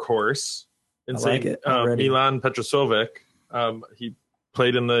dark horse and say Milan Petrosovic. He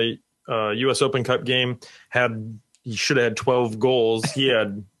played in the U.S. Open Cup game. He should have had 12 goals. He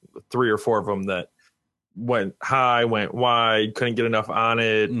had 3 or 4 of them that went high, went wide, couldn't get enough on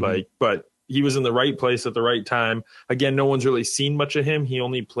it. But he was in the right place at the right time. Again, no one's really seen much of him. He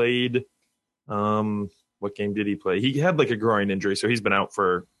only played, what game did he play? He had like a groin injury, so he's been out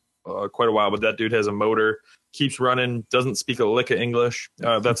for quite a while. But that dude has a motor, keeps running, doesn't speak a lick of English.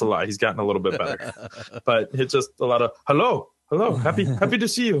 That's a lie. He's gotten a little bit better. But it's just a lot of, hello, happy to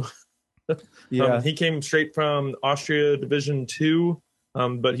see you. Yeah. He came straight from Austria Division 2,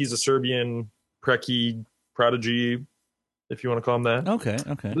 but he's a Serbian Preki prodigy, if you want to call him that. Okay.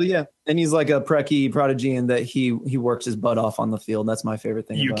 Well, yeah, and he's like a Preki prodigy in that he works his butt off on the field. That's my favorite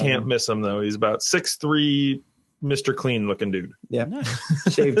thing. You about can't him. miss him though. He's about 6'3", Mr. Clean looking dude. Yeah,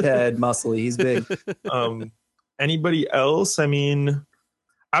 shaved head, muscly. He's big. Anybody else? I mean,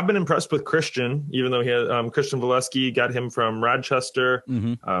 I've been impressed with Christian, even though he had Christian Valesky, got him from Rochester,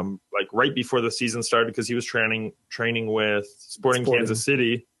 like right before the season started because he was training with Sporting Kansas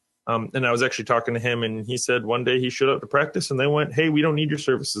City. And I was actually talking to him, and he said one day he showed up to practice, and they went, "Hey, we don't need your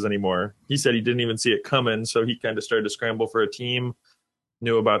services anymore." He said he didn't even see it coming, so he kind of started to scramble for a team.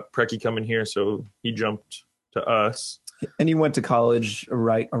 Knew about Preki coming here, so he jumped to us. And he went to college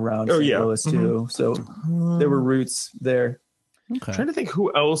right around St. Louis too, so there were roots there. Okay. I'm trying to think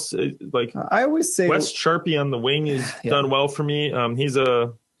who else. Like I always say, West Sharpie on the wing has done well for me. He's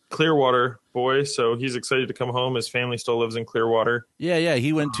a Clearwater boy, so he's excited to come home. His family still lives in Clearwater. Yeah.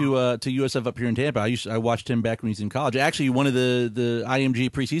 He went to USF up here in Tampa. I watched him back when he was in college. Actually, one of the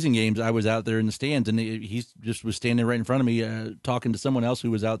IMG preseason games, I was out there in the stands, and he just was standing right in front of me, talking to someone else who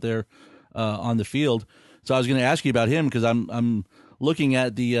was out there on the field. So I was going to ask you about him because I'm looking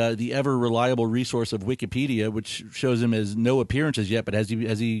at the ever reliable resource of Wikipedia, which shows him as no appearances yet. But has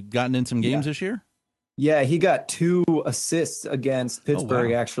he gotten in some games this year? Yeah, he got 2 assists against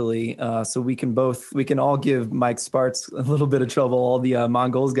Pittsburgh, actually. So we can all give Mike Sparts a little bit of trouble, all the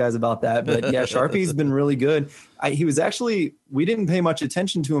Mongols guys about that. But yeah, Sharpie's been really good. We didn't pay much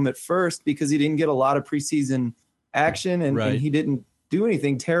attention to him at first because he didn't get a lot of preseason action and he didn't do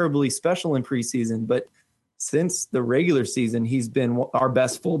anything terribly special in preseason. But since the regular season, he's been our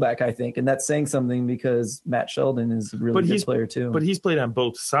best fullback, I think. And that's saying something because Matt Sheldon is a really good player too. But he's played on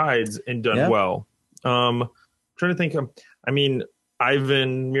both sides and done well. Trying to think. I mean,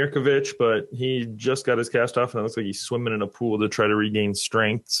 Ivan Mirkovic, but he just got his cast off, and it looks like he's swimming in a pool to try to regain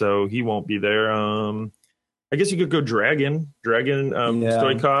strength, so he won't be there. I guess you could go Dragon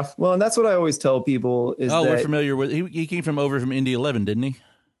Stoikov. Well, and that's what I always tell people is we're familiar with. He came from Indy 11, didn't he?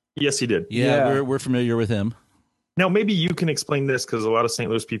 Yes, he did. Yeah. We're familiar with him. Now, maybe you can explain this because a lot of St.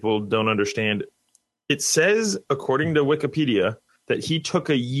 Louis people don't understand. It says, according to Wikipedia, that he took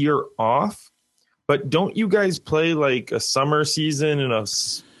a year off. But don't you guys play like a summer season and a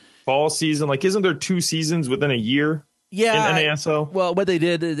fall season? Like, isn't there 2 seasons within a year? Yeah. In NASL? Well, what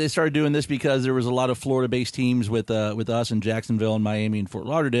they started doing this because there was a lot of Florida-based teams with us in Jacksonville and Miami and Fort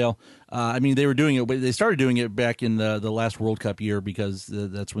Lauderdale. I mean, they were doing it. They started doing it back in the last World Cup year because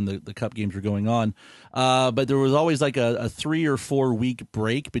that's when the Cup games were going on. But there was always like a 3 or 4 week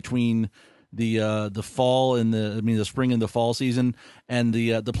break between the fall and the spring and the fall season, and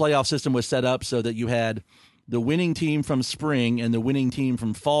the playoff system was set up so that you had the winning team from spring and the winning team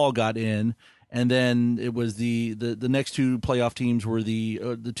from fall got in, and then it was the next 2 playoff teams were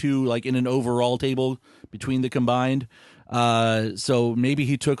the 2 like in an overall table between the combined. So maybe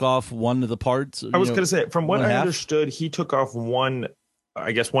he took off one of the parts. I was going to say, from what I half? understood, he took off one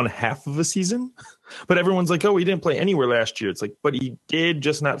half of a season. But everyone's like, oh, he didn't play anywhere last year. It's like, but he did,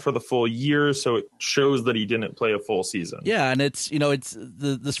 just not for the full year. So it shows that he didn't play a full season. Yeah, and it's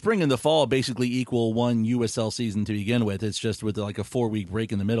the spring and the fall basically equal one USL season to begin with. It's just with like a 4-week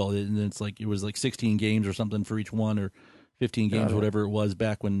break in the middle, and it's like it was like 16 games or something for each one, or 15 games, whatever it was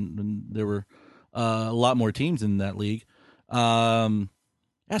back when there were a lot more teams in that league.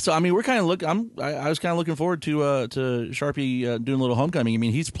 Yeah, so I mean, we're kind of I was kind of looking forward to Sharpie doing a little homecoming. I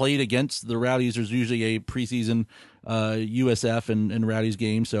mean, he's played against the Rowdies. There's usually a preseason USF and Rowdies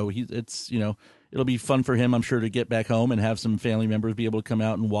game, so it'll be fun for him, I'm sure, to get back home and have some family members be able to come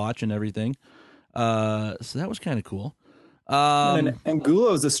out and watch and everything. So that was kind of cool. And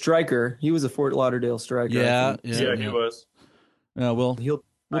Angulo's a striker. He was a Fort Lauderdale striker. Yeah, he was. We'll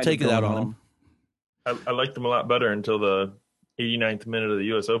take it out on him. I liked him a lot better until the 89th minute of the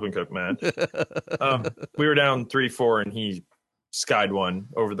U.S. Open Cup match. We were down 3-4, and he skied one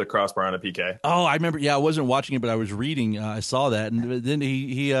over the crossbar on a PK. Oh, I remember. Yeah, I wasn't watching it, but I was reading. I saw that, and then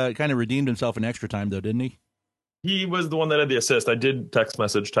he kind of redeemed himself in extra time, though, didn't he? He was the one that had the assist. I did text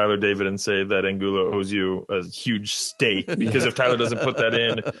message Tyler David and say that Angulo owes you a huge stake, because if Tyler doesn't put that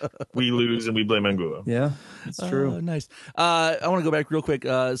in, we lose and we blame Angulo. Yeah, it's true. Nice. I want to go back real quick.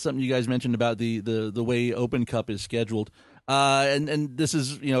 Something you guys mentioned about the way Open Cup is scheduled. And this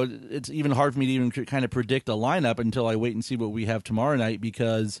is, it's even hard for me to even kind of predict a lineup until I wait and see what we have tomorrow night,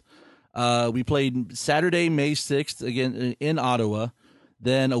 because we played Saturday, May 6th again in Ottawa,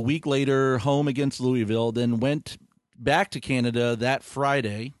 then a week later home against Louisville, then went back to Canada that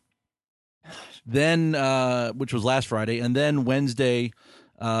Friday, then which was last Friday, and then Wednesday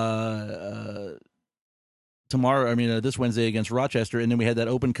this Wednesday against Rochester, and then we had that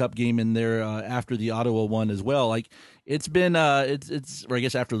Open Cup game in there after the Ottawa one as well. Like, it's been or I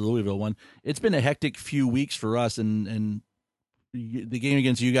guess after the Louisville one, it's been a hectic few weeks for us, and the game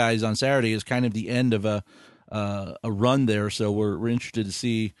against you guys on Saturday is kind of the end of a run there. So we're interested to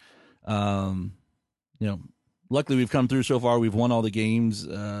see. Luckily we've come through so far. We've won all the games,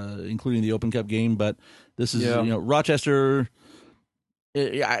 including the Open Cup game. But this is Rochester.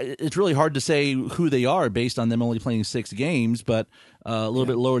 It's really hard to say who they are based on them only playing 6 games, but a little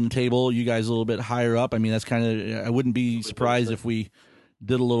bit lower in the table. You guys a little bit higher up. I mean, that's kind of. I wouldn't be surprised if we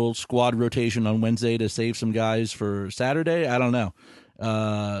did a little squad rotation on Wednesday to save some guys for Saturday. I don't know.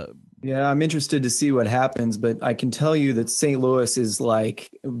 Yeah, I'm interested to see what happens, but I can tell you that St. Louis is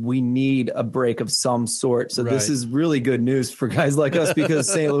like, we need a break of some sort. So This is really good news for guys like us,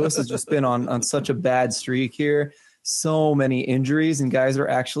 because St. Louis has just been on such a bad streak here. So many injuries, and guys are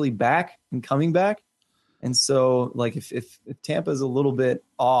actually back and coming back. And so, like, if Tampa is a little bit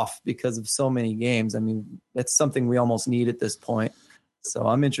off because of so many games, I mean, that's something we almost need at this point. So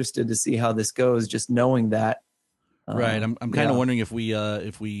I'm interested to see how this goes, just knowing that. Right. I'm kind of wondering if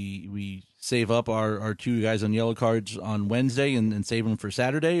we save up our 2 guys on yellow cards on Wednesday and save them for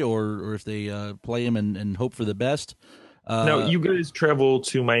Saturday, or if they play them and hope for the best. Now, you guys travel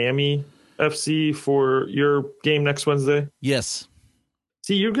to Miami FC for your game next Wednesday? Yes.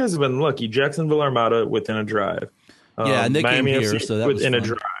 See, you guys have been lucky. Jacksonville Armada within a drive. And they Miami came here, FC so that within was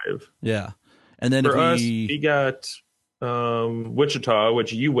a fun. drive. Yeah. And then for us, we got Wichita,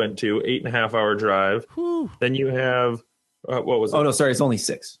 which you went to, 8.5-hour drive. Whew. Then you have what was it? Oh no, sorry, it's only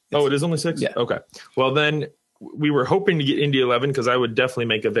 6. Oh, it is only 6? Yeah. Okay. Well, then we were hoping to get Indy 11, because I would definitely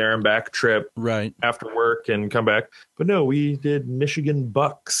make a there and back trip after work and come back. But no, we did Michigan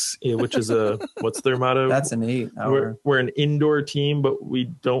Bucks, which is what's their motto? That's an 8-hour. We're an indoor team, but we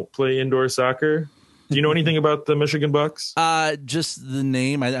don't play indoor soccer. Do you know anything about the Michigan Bucks? Just the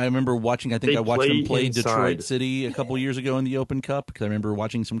name. I remember watching. I watched them play inside Detroit City a couple years ago in the Open Cup, because I remember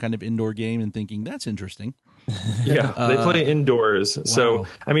watching some kind of indoor game and thinking, that's interesting. Yeah, they play indoors. Wow. So,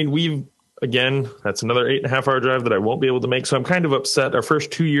 I mean, that's another 8.5-hour drive that I won't be able to make. So I'm kind of upset. Our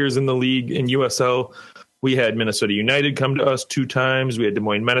first 2 years in the league in USL, we had Minnesota United come to us 2 times. We had Des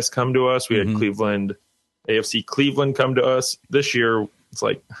Moines Menace come to us. We had AFC Cleveland come to us. This year, it's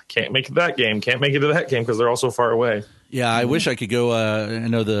like, can't make it to that game because they're all so far away. Yeah, I wish I could go. I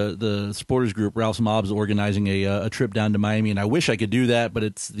know the supporters group, Ralph's Mob, is organizing a trip down to Miami, and I wish I could do that, but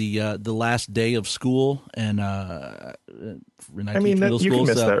it's the last day of school, and I mean, you can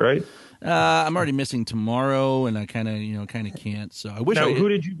miss that, right? I'm already missing tomorrow, and I kind of can't. So I wish. Now, who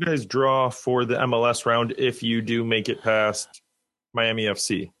did you guys draw for the MLS round if you do make it past Miami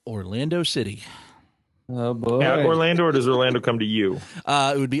FC? Orlando City. Oh boy! At Orlando, or does Orlando come to you?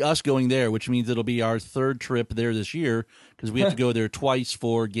 It would be us going there, which means it'll be our 3rd trip there this year, because we have to go there twice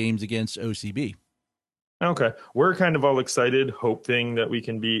for games against OCB. Okay. We're kind of all excited, hoping that we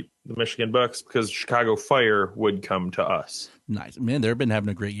can beat the Michigan Bucks because Chicago Fire would come to us. Nice. Man, they've been having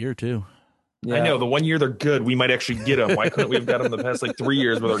a great year, too. Yeah. I know. The one year they're good, we might actually get them. Why couldn't we have got them the past 3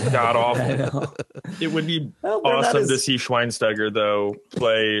 years where they're god I awful? know. It would be Well, they're not awesome as- to see Schweinsteiger, though,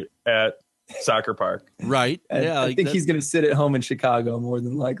 play at Soccer Park. Right. Yeah. I think he's going to sit at home in Chicago more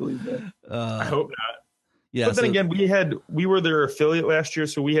than likely. But I hope not. Yeah. But then again, we were their affiliate last year,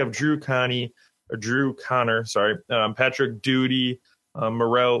 so we have Drew Connor, Patrick Duty,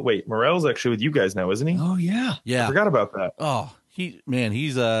 Morel's actually with you guys now, isn't he? oh yeah, I yeah. forgot about that. Oh, he's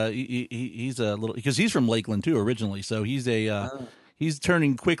a little, because he's from Lakeland too originally, so he's he's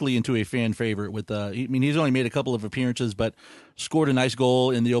turning quickly into a fan favorite. He's only made a couple of appearances, but scored a nice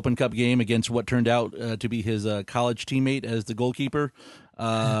goal in the Open Cup game against what turned out to be his college teammate as the goalkeeper.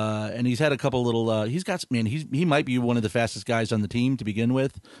 And he's had a couple little. He might be one of the fastest guys on the team to begin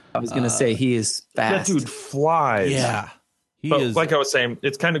with. I was going to say he is That fast. dude flies. Yeah, he But is. like I was saying,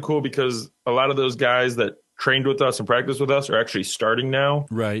 it's kind of cool because a lot of those guys that trained with us and practiced with us are actually starting now.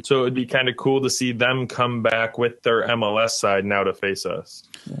 Right. So it'd be kind of cool to see them come back with their MLS side now to face us.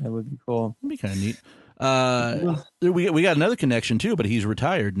 Yeah, that would be cool. That'd be kind of neat. We got another connection too, but he's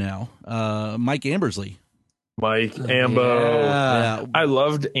retired now. Mike Ambersley. Mike Ambo. Yeah. I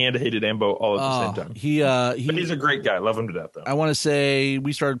loved and hated Ambo all at the same time. But he's a great guy. Love him to death, though. I want to say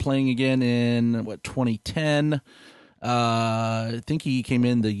we started playing again in 2010. I think he came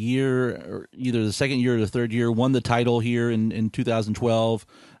in the year, or either the second year or the third year, won the title here in 2012.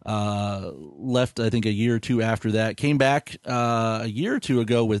 Left, I think, a year or two after that. Came back a year or two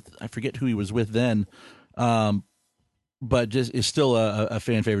ago with, I forget who he was with then, but just is still a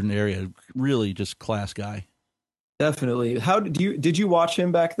fan favorite in the area. Really, just class guy. Definitely. How did you watch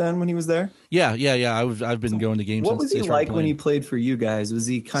him back then when he was there? Yeah. I've been going to games. What since was he they started like when he playing. played for you guys? Was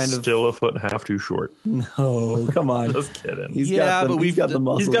he kind of Still a foot and a half too short. no? Come on, Just kidding. he's Yeah, got but he's got the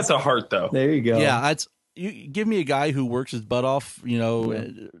muscles. He's got the heart, though. There you go. Yeah, you give me a guy who works his butt off,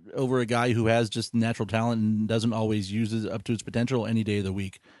 over a guy who has just natural talent and doesn't always use it up to its potential any day of the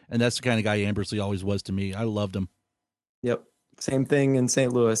week. And that's the kind of guy Ambersley always was to me. I loved him. Yep. Same thing in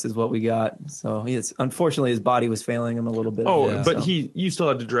St. Louis is what we got. So unfortunately his body was failing him a little bit. Oh, Yeah. but So- you still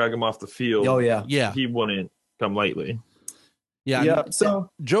had to drag him off the field. Oh yeah. Yeah, He wouldn't come lightly. yeah. Yeah. So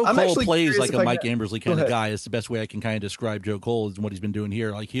Joe I'm Cole actually plays curious like if a I Mike can- Ambersley Go kind of ahead. guy. It's the best way I can kind of describe Joe Cole is what he's been doing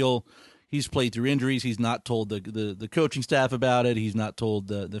here. Like he's played through injuries. He's not told the coaching staff about it. He's not told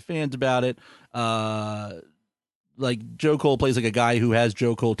the fans about it. Like Joe Cole plays like a guy who has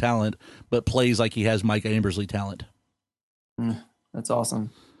Joe Cole talent, but plays like he has Mike Ambersley talent. that's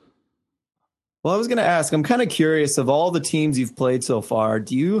awesome. Well, I was going to ask, I'm kind of curious of all the teams you've played so far,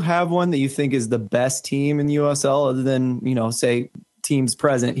 do you have one that you think is the best team in USL other than, say teams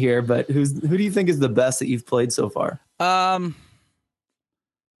present here, but who do you think is the best that you've played so far? Out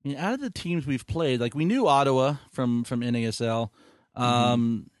of the teams we've played, like we knew Ottawa from NASL.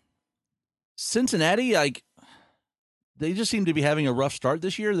 Cincinnati, like they just seem to be having a rough start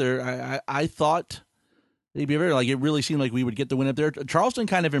this year. I thought they'd be very, like, it really seemed like we would get the win up there. Charleston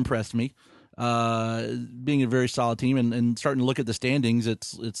kind of impressed me, being a very solid team, and starting to look at the standings.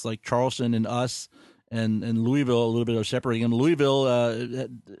 It's like Charleston and us and Louisville a little bit are separating them. Louisville,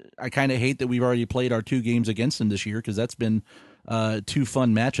 I kind of hate that we've already played our 2 games against them this year because that's been 2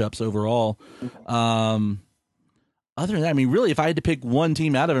 fun matchups overall. Other than that, I mean, really, if I had to pick one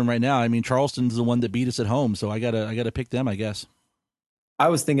team out of them right now, I mean, Charleston's the one that beat us at home, so I gotta pick them, I guess. I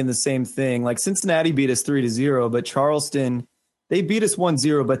was thinking the same thing. Like Cincinnati beat us 3-0, but Charleston, they beat us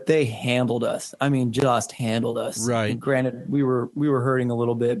 1-0, but they handled us. I mean, just handled us. Right. And granted, we were hurting a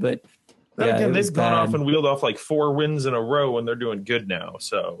little bit, but Then yeah, again, it was they've gone bad. off and wheeled off 4 wins in a row, and they're doing good now.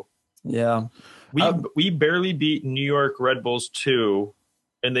 So Yeah. we barely beat New York Red Bulls 2,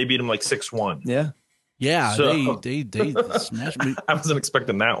 and they beat them 6-1. Yeah. Yeah, So- they smashed me. I wasn't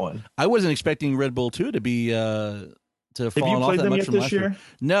expecting that one. I wasn't expecting Red Bull 2 to be to Have fall you off played that them much yet from this last year?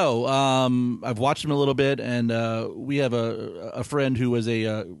 No, I've watched them a little bit, and we have a friend who was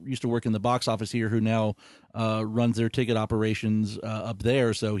used to work in the box office here, who now runs their ticket operations up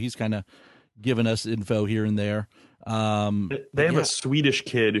there. So he's kind of given us info here and there. They have yeah. a Swedish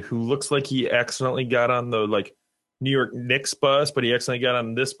kid who looks like he accidentally got on the New York Knicks bus, but he accidentally got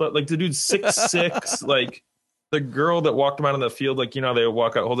on this bus. The dude's 6'6". The girl that walked him out on the field, they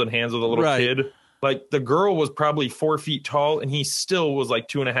walk out holding hands with a little Right. kid. The girl was probably 4 feet tall, and he still was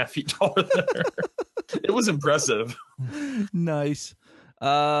 2.5 feet taller than her. It was impressive. Nice.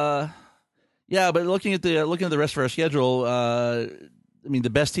 Yeah, but looking at the rest of our schedule, I mean,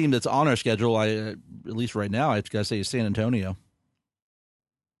 the best team that's on our schedule, at least right now, I've got to say, is San Antonio.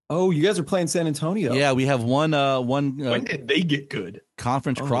 Oh, you guys are playing San Antonio. Yeah, we have one When did they get good?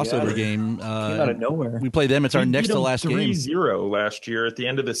 conference crossover game. Came out of nowhere. We play them. It's our next to last game. 3-0 last year at the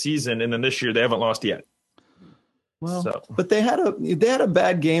end of the season, and then this year they haven't lost yet. Well, So. but they had a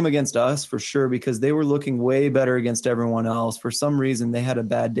bad game against us for sure because they were looking way better against everyone else. For some reason, they had a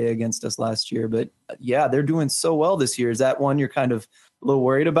bad day against us last year. But yeah, they're doing so well this year. Is that one you're kind of a little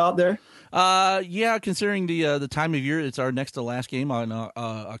worried about there? Yeah, considering the time of year, it's our next to last game on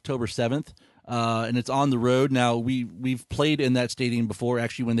October 7th. And it's on the road. Now we've played in that stadium before.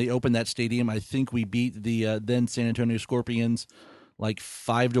 Actually, when they opened that stadium, I think we beat the then San Antonio Scorpions like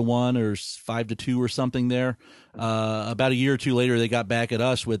 5-1 or 5-2 or something there. About a year or two later, they got back at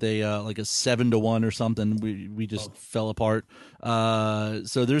us with a like a 7-1 or something. We just fell apart.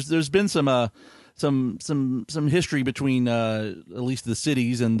 So there's been some history between at least the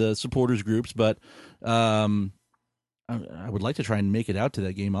cities and the supporters groups, but I would like to try and make it out to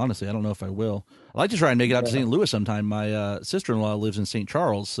that game. Honestly, I don't know if I will. I'd like to try and make it out to St. Louis sometime. My sister-in-law lives in St.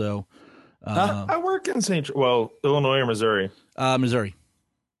 Charles, so I work in Illinois or Missouri. Missouri.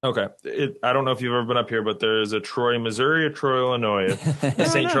 Okay. I don't know if you've ever been up here, but there's a Troy, Missouri, a Troy, Illinois, a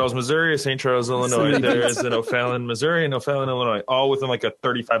St. Charles, Missouri, a St. Charles, Illinois. There's an O'Fallon, Missouri, and O'Fallon, Illinois, all within like a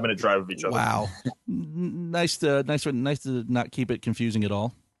 35-minute drive of each other. Wow. Nice to not keep it confusing at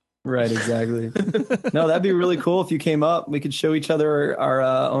all. Right, exactly. No, that'd be really cool if you came up. We could show each other our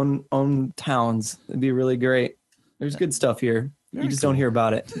own towns. It'd be really great. There's good stuff here. You just don't hear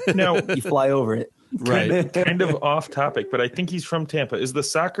about it. Now, You fly over it. Right. kind of off topic, but I think he's from Tampa. Is the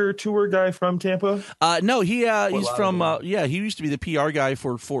soccer tour guy from Tampa? No, he's from he used to be the PR guy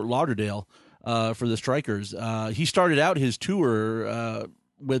for Fort Lauderdale for the Strikers. He started out his tour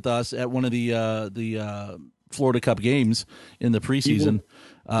with us at one of the Florida Cup games in the preseason.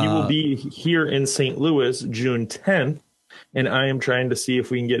 He will be here in St. Louis June 10th. And I am trying to see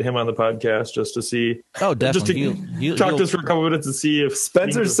if we can get him on the podcast just to see. Oh, definitely. Just to talk to us for a couple minutes and see if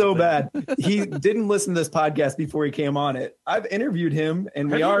Spencer's so bad. He didn't listen to this podcast before he came on it. I've interviewed him, and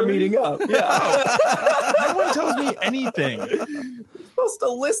we are meeting up. Yeah. No one tells me anything. You're supposed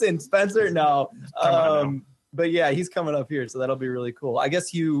to listen, Spencer. No. But yeah, he's coming up here, so that'll be really cool. I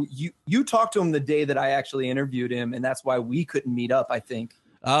guess you talked to him the day that I actually interviewed him, and that's why we couldn't meet up, I think.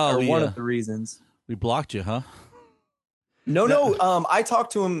 Oh, one of the reasons. We blocked you, huh? No. I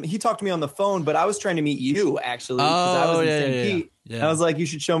talked to him. He talked to me on the phone, but I was trying to meet you actually. Because I was in St. Pete. Yeah. I was like, you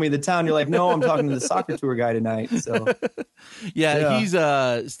should show me the town. You're like, no, I'm talking to the soccer tour guy tonight. So he's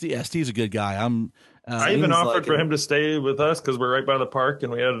Steve's a good guy. I even offered for him to stay with us because we're right by the park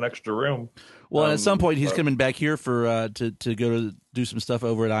and we had an extra room. Well, at some point he's coming back here for to go to do some stuff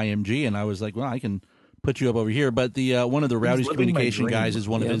over at IMG, and I was like, well, I can put you up over here. But the one of the Rowdy's communication guys is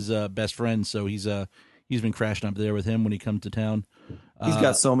one of his best friends, so he's been crashing up there with him when he comes to town. He's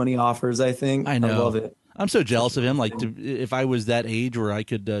got so many offers, I think. I know. I love it. I'm so jealous of him. Like, if I was that age where I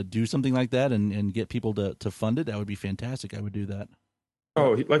could do something like that and get people to fund it, that would be fantastic. I would do that.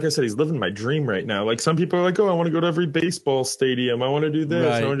 Oh, like I said, he's living my dream right now. Like, some people are like, oh, I want to go to every baseball stadium. I want to do this.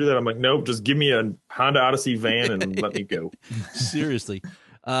 Right. I want to do that. I'm like, nope, just give me a Honda Odyssey van and let me go. Seriously.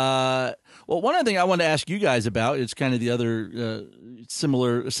 Well, one other thing I wanted to ask you guys about, it's kind of the other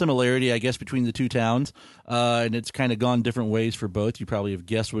similarity, I guess, between the two towns, and it's kind of gone different ways for both. You probably have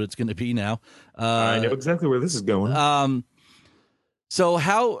guessed what it's going to be now. I know exactly where this is going. So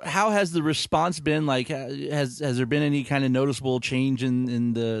how has the response been? Like, has there been any kind of noticeable change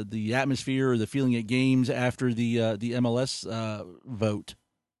in the atmosphere or the feeling at games after the MLS vote?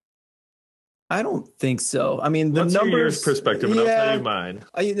 I don't think so. I mean, the Let's hear numbers your perspective, and I'll tell you mine.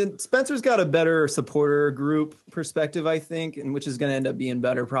 Spencer's got a better supporter group perspective, I think, and which is going to end up being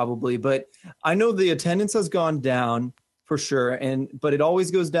better probably. But I know the attendance has gone down for sure, but it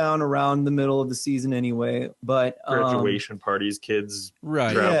always goes down around the middle of the season anyway. But Graduation parties, kids,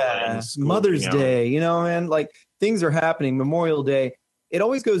 right? Yeah, Mother's Day, man, like things are happening. Memorial Day, it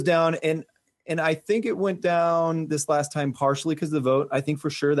always goes down, and I think it went down this last time partially because of the vote. I think for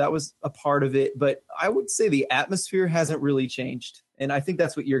sure that was a part of it. But I would say the atmosphere hasn't really changed. And I think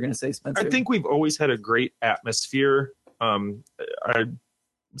that's what you're going to say, Spencer. I think we've always had a great atmosphere.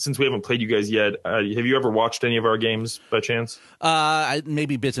 Since we haven't played you guys yet, have you ever watched any of our games by chance?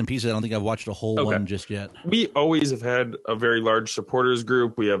 Maybe bits and pieces. I don't think I've watched a whole one just yet. We always have had a very large supporters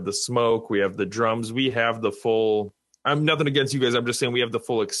group. We have the smoke. We have the drums. We have the full... I'm nothing against you guys. I'm just saying we have the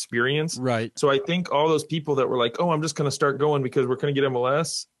full experience. Right. So I think all those people that were like, oh, I'm just going to start going because we're going to get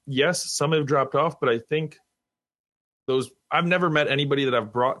MLS. Yes, some have dropped off, but I think I've never met anybody that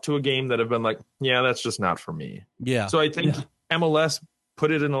I've brought to a game that have been like, yeah, that's just not for me. Yeah. So I think MLS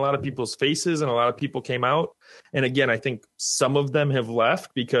put it in a lot of people's faces, and a lot of people came out. And again, I think some of them have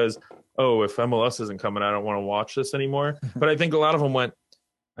left because, oh, if MLS isn't coming, I don't want to watch this anymore. But I think a lot of them went,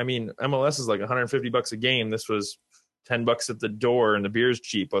 I mean, MLS is like $150 a game. This was $10 at the door, and the beer's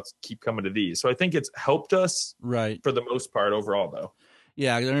cheap. Let's keep coming to these. So I think it's helped us, right, for the most part overall, though.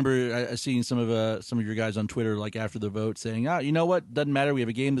 Yeah, I remember seeing some of your guys on Twitter, like after the vote, saying, you know what, doesn't matter, we have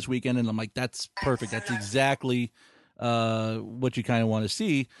a game this weekend. And I'm like, that's perfect. That's exactly what you kind of want to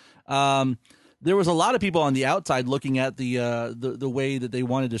see. There was a lot of people on the outside looking at the way that they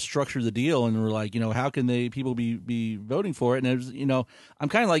wanted to structure the deal, and were like, how can people be voting for it? And it was, I'm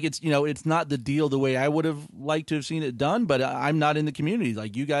kind of like, it's not the deal the way I would have liked to have seen it done, but I'm not in the community.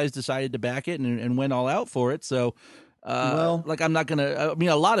 Like, you guys decided to back it and went all out for it, so. I'm not gonna. I mean,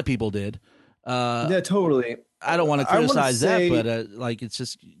 a lot of people did. Yeah, totally. I don't want to criticize that, but it's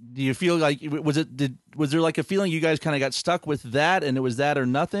just. Do you feel like was there like a feeling you guys kind of got stuck with that, and it was that or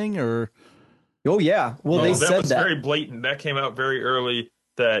nothing, or? Oh yeah, well they said that. Was very blatant. That came out very early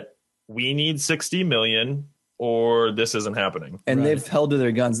that we need 60 million or this isn't happening. And they've held to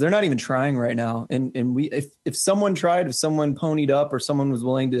their guns. They're not even trying right now. And if someone tried, if someone ponied up, or someone was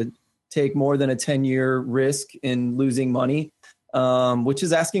willing to take more than a 10-year risk in losing money, which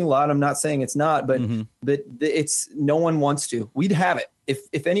is asking a lot. I'm not saying it's not, but it's no one wants to. We'd have it.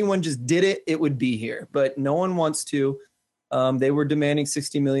 If anyone just did it, it would be here, but no one wants to. They were demanding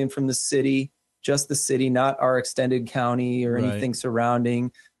 60 million from the city, just the city, not our extended county or anything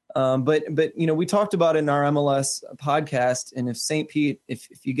surrounding. But we talked about it in our MLS podcast, and if St. Pete, if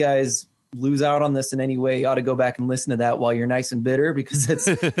you guys lose out on this in any way, you ought to go back and listen to that while you're nice and bitter, because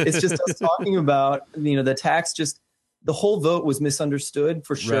it's just us talking about, the tax. Just the whole vote was misunderstood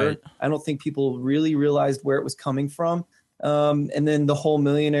for sure. Right. I don't think people really realized where it was coming from. And then the whole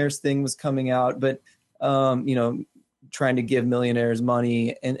millionaires thing was coming out, but trying to give millionaires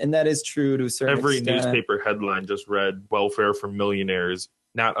money. And that is true to a certain extent. Every newspaper headline just read welfare for millionaires,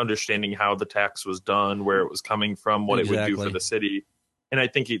 not understanding how the tax was done, where it was coming from, what it would do for the city. And I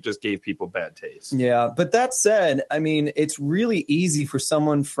think it just gave people bad taste. Yeah. But that said, I mean, it's really easy for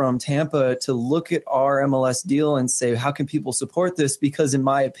someone from Tampa to look at our MLS deal and say, how can people support this? Because in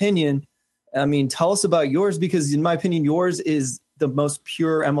my opinion, tell us about yours, because in my opinion, yours is the most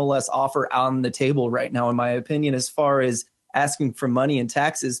pure MLS offer on the table right now, in my opinion, as far as asking for money and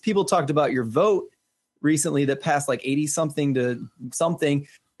taxes. People talked about your vote recently that passed like 80 something to something.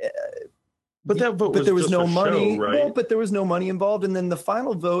 But that vote there was no money, show, right? No, but there was no money involved. And then the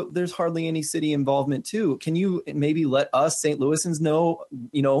final vote, there's hardly any city involvement too. Can you maybe let us St. Louisans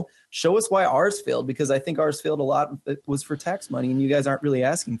know, show us why ours failed? Because I think ours failed a lot. It was for tax money, and you guys aren't really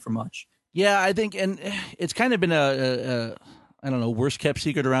asking for much. Yeah, I think, and it's kind of been a I don't know, worst kept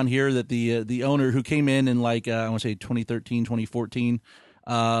secret around here that the owner who came in I want to say 2013, 2014,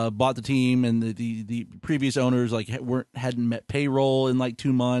 bought the team, and the previous owners hadn't met payroll in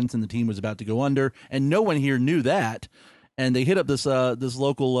 2 months, and the team was about to go under, and no one here knew that. And they hit up this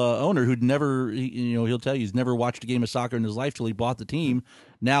local owner who'd never, he'll tell you he's never watched a game of soccer in his life till he bought the team.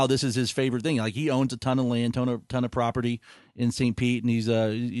 Now this is his favorite thing. Like, he owns a ton of land, ton of property in St. Pete, and he's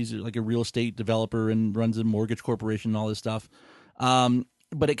like a real estate developer and runs a mortgage corporation and all this stuff.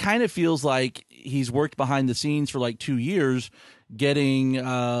 But it kind of feels like he's worked behind the scenes for 2 years, getting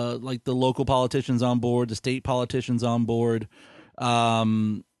the local politicians on board, the state politicians on board,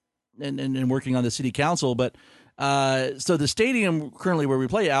 and working on the city council. But so the stadium currently where we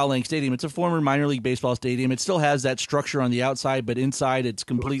play, Al Lang Stadium, it's a former minor league baseball stadium. It still has that structure on the outside, but inside it's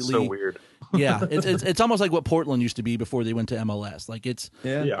completely so weird. Yeah, it's almost like what Portland used to be before they went to MLS.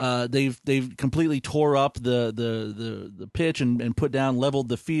 They've completely tore up the pitch and put down, leveled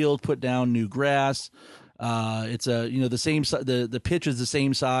the field, put down new grass. It's the same. The pitch is the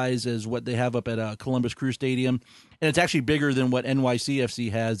same size as what they have up at Columbus Crew Stadium, and it's actually bigger than what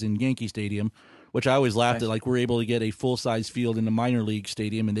NYCFC has in Yankee Stadium, which I always laughed at. Like, we're able to get a full size field in the minor league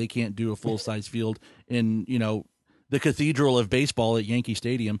stadium, and they can't do a full size field in the cathedral of baseball at Yankee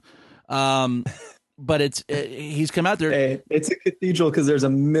Stadium. But he's come out there. Hey, it's a cathedral because there's a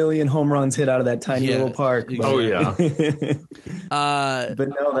million home runs hit out of that tiny little park. Oh yeah. But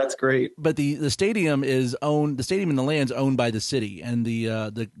no, that's great. But the stadium is owned. The stadium and the land's owned by the city, and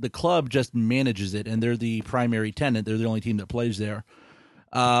the club just manages it, and they're the primary tenant. They're the only team that plays there.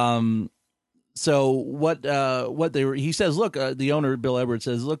 So he says, look, the owner, Bill Edwards,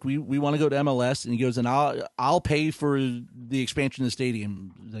 says, look, we want to go to MLS, and he goes, and I'll pay for the expansion of the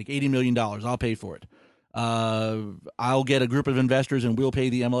stadium, like $80 million. I'll pay for it. I'll get a group of investors, and we'll pay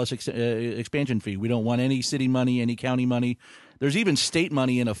the MLS expansion fee. We don't want any city money, any county money. There's even state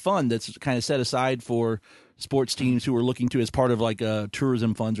money in a fund that's kind of set aside for sports teams who are looking to as part of like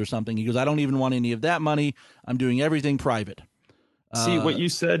tourism funds or something. He goes, I don't even want any of that money. I'm doing everything private. See, what you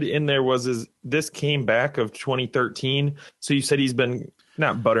said in there is this came back of 2013. So you said he's been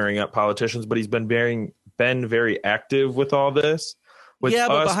not buttering up politicians, but he's been very active with all this. With yeah,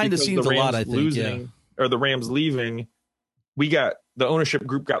 but us, behind the because scenes, the a lot, Rams I think. or the Rams leaving, the ownership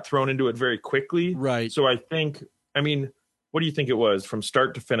group got thrown into it very quickly. Right. So what do you think it was from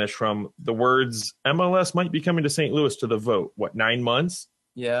start to finish, from the words MLS might be coming to St. Louis to the vote? What, 9 months?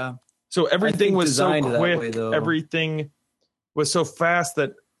 Yeah. So everything was so designed that quick. way, though. Everything was so fast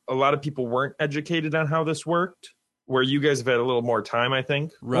that a lot of people weren't educated on how this worked, where you guys have had a little more time, I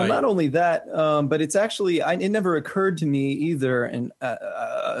think. Right. Well, not only that, but it's actually, it never occurred to me either. And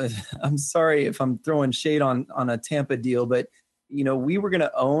I'm sorry if I'm throwing shade on a Tampa deal, but, we were going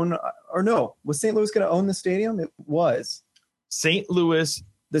to own, or no, was St. Louis going to own the stadium? It was. St. Louis,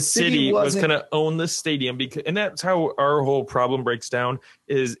 the city was going to own the stadium, and that's how our whole problem breaks down,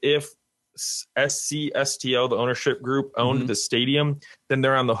 is if SCSTL, the ownership group, owned the stadium, then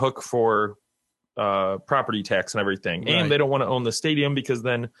they're on the hook for property tax and everything. Right. And they don't want to own the stadium because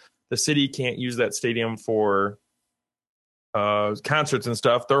then the city can't use that stadium for concerts and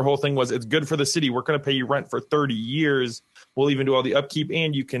stuff. Their whole thing was, it's good for the city. We're going to pay you rent for 30 years. We'll even do all the upkeep,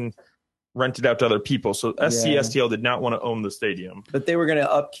 and you can rent it out to other people. So SCSTL did not want to own the stadium. But they were going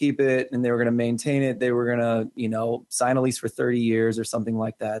to upkeep it, and they were going to maintain it. They were going to, sign a lease for 30 years or something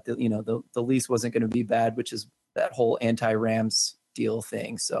like that. The lease wasn't going to be bad, which is that whole anti-Rams deal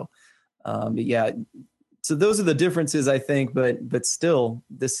thing. So, so those are the differences, I think. But still,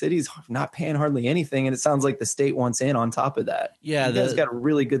 the city's not paying hardly anything, and it sounds like the state wants in on top of that. Yeah, you guys got a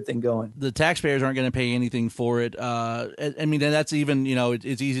really good thing going. The taxpayers aren't going to pay anything for it. And that's even,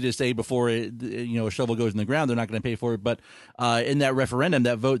 it's easy to say before a shovel goes in the ground, they're not going to pay for it. But in that referendum,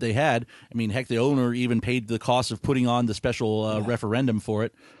 that vote they had, heck, the owner even paid the cost of putting on the special referendum for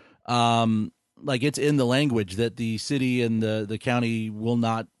it. It's in the language that the city and the county will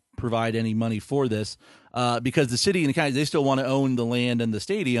not provide any money for this, because the city and the county, they still want to own the land and the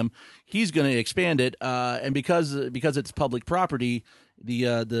stadium. He's going to expand it, and because it's public property,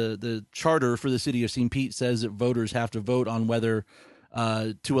 the charter for the city of St. Pete says that voters have to vote on whether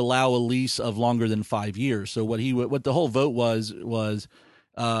to allow a lease of longer than 5 years. So what the whole vote was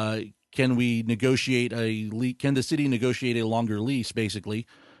can we negotiate can the city negotiate a longer lease, basically?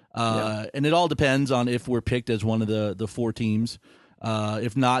 And it all depends on if we're picked as one of the four teams.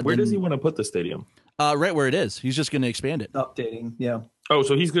 If not, where does he want to put the stadium? Right where it is. He's just going to expand it. Updating, yeah. Oh,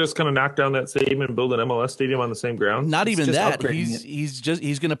 so he's just going to knock down that stadium and build an MLS stadium on the same ground? Not even that. He's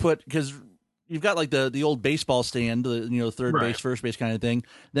He's going to put, because you've got like the old baseball stand, third base, first base kind of thing.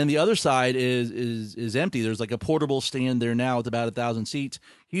 Then the other side is empty. There's like a portable stand there now with about 1,000 seats.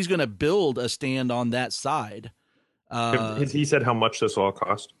 He's going to build a stand on that side. He said how much this will all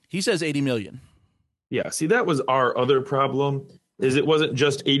cost? He says $80 million. Yeah. See, that was our other problem. Is it wasn't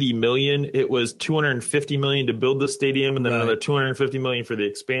just 80 million, it was 250 million to build the stadium and then another 250 million for the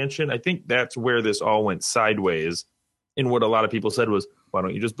expansion. I think that's where this all went sideways. And what a lot of people said was, why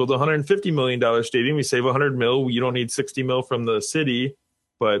don't you just build a $150 million stadium? You save $100 million. You don't need 60 million from the city.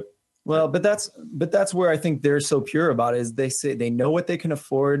 But that's where I think they're so pure about it, is they say they know what they can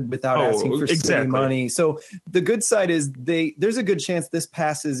afford without asking for city money. So the good side is there's a good chance this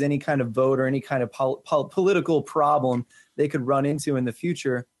passes any kind of vote or any kind of political problem they could run into in the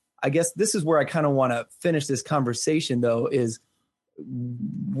future. I guess this is where I kind of want to finish this conversation, though, is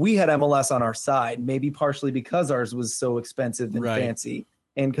we had MLS on our side, maybe partially because ours was so expensive and fancy,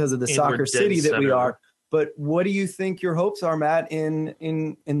 and because of the soccer city that we are. But what do you think your hopes are, Matt,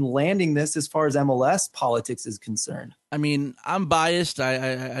 in landing this as far as MLS politics is concerned? I'm biased. I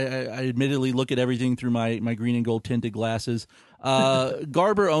admittedly look at everything through my green and gold tinted glasses.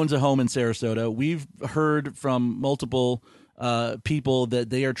 Garber owns a home in Sarasota. We've heard from multiple people that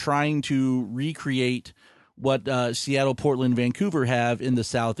they are trying to recreate what Seattle, Portland, Vancouver have in the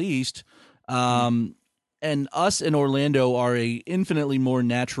Southeast. And us and Orlando are a infinitely more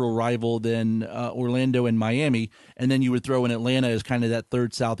natural rival than Orlando and Miami. And then you would throw in Atlanta as kind of that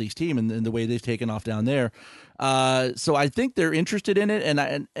third Southeast team, and the way they've taken off down there. So I think they're interested in it.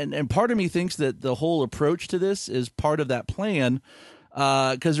 And part of me thinks that the whole approach to this is part of that plan,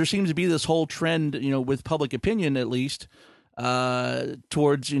 because there seems to be this whole trend, with public opinion, at least,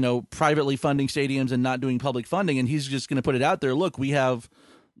 towards, privately funding stadiums and not doing public funding. And he's just going to put it out there. Look, we have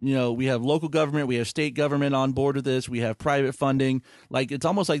local government, we have state government on board with this, we have private funding. Like, it's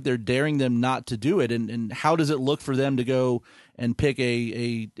almost like they're daring them not to do it. And how does it look for them to go and pick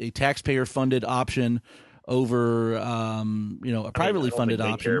a taxpayer funded option over, a privately funded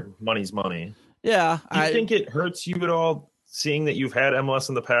option? Money's money. Yeah. Do you think it hurts you at all seeing that you've had MLS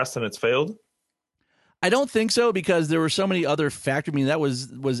in the past and it's failed? I don't think so, because there were so many other factors. I mean, that was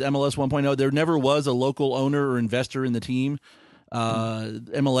MLS 1.0. There never was a local owner or investor in the team.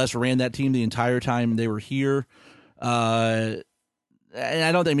 MLS ran that team the entire time they were here. And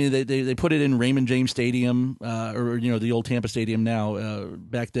I don't. I mean, they put it in Raymond James Stadium, or the old Tampa Stadium now.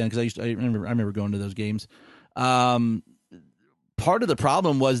 Back then, because I remember going to those games. Part of the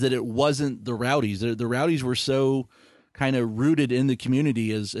problem was that it wasn't the Rowdies. The Rowdies were so kind of rooted in the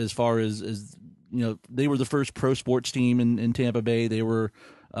community as far as they were the first pro sports team in Tampa Bay. They were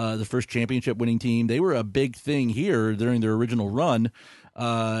the first championship winning team. They were a big thing here during their original run.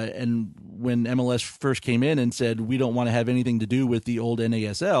 And when MLS first came in and said, we don't want to have anything to do with the old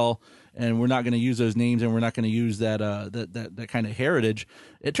NASL, and we're not going to use those names, and we're not going to use that kind of heritage,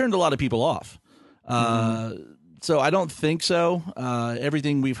 it turned a lot of people off. So I don't think so.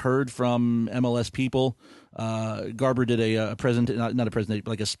 Everything we've heard from MLS people, Garber did a not a presentation,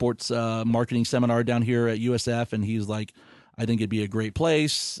 like a sports marketing seminar down here at USF, and he's like, I think it'd be a great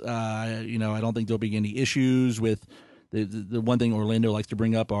place. I don't think there'll be any issues with the one thing Orlando likes to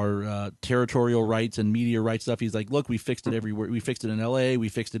bring up are territorial rights and media rights stuff. He's like, look, we fixed it everywhere. We fixed it in LA. We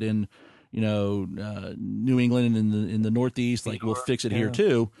fixed it in New England and in the Northeast. Like, we'll fix it here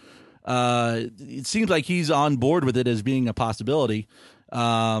too. It seems like he's on board with it as being a possibility.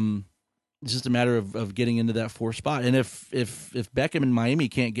 It's just a matter of getting into that fourth spot. And if Beckham and Miami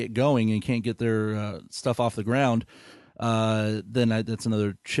can't get going and can't get their stuff off the ground, then that's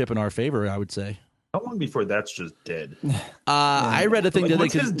another chip in our favor, I would say. How long before that's just dead? I read a thing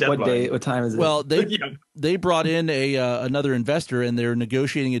that what time is it? Well, they brought in another investor, and they're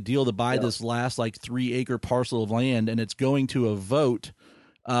negotiating a deal to buy this last 3-acre parcel of land, and it's going to a vote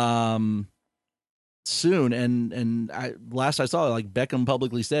soon. And last I saw, Beckham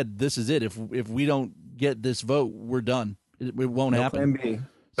publicly said, "This is it. If we don't get this vote, we're done. It won't happen." Plan B.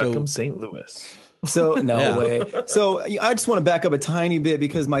 Beckham St. Louis. So no way. So I just want to back up a tiny bit,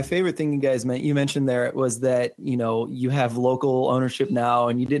 because my favorite thing you mentioned there was that, you have local ownership now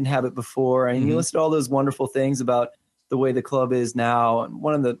and you didn't have it before. And you listed all those wonderful things about the way the club is now. And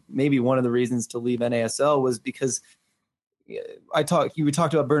one of the reasons to leave NASL was because you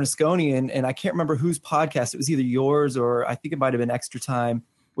talked about Bernasconi, and I can't remember whose podcast. It was either yours or I think it might've been Extra Time,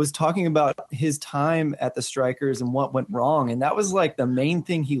 was talking about his time at the Strikers and what went wrong. And that was the main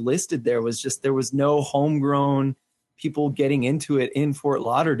thing he listed there was just, there was no homegrown people getting into it in Fort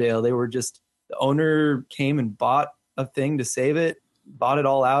Lauderdale. They were just, the owner came and bought a thing to save it, bought it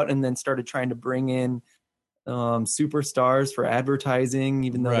all out, and then started trying to bring in superstars for advertising,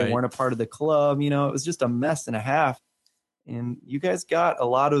 even though they weren't a part of the club. It was just a mess and a half. And you guys got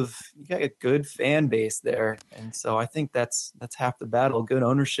a good fan base there. And so I think that's half the battle. Good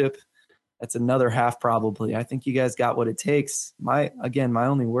ownership. That's another half probably. I think you guys got what it takes. My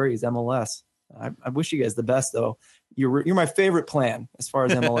only worry is MLS. I wish you guys the best though. You're my favorite plan as far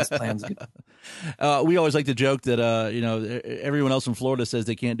as MLS plans go. We always like to joke that, everyone else in Florida says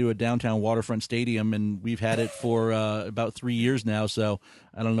they can't do a downtown waterfront stadium, and we've had it for about 3 years now. So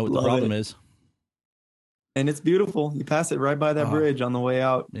I don't know what the problem is. And it's beautiful. You pass it right by that bridge on the way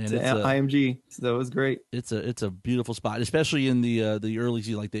out to IMG. So it was great. It's a beautiful spot, especially in the early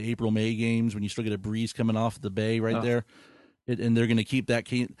season, like the April, May games, when you still get a breeze coming off the bay there. And they're going to keep that.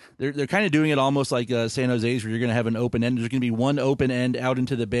 They're kind of doing it almost like San Jose's, where you're going to have an open end. There's going to be one open end out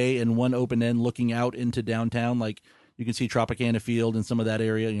into the bay and one open end looking out into downtown. Like you can see Tropicana Field and some of that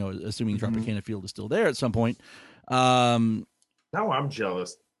area, assuming Tropicana Field is still there at some point. Now I'm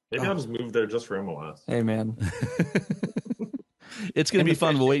jealous. Maybe I'll just move there just for MLS. Hey, man. It's going to be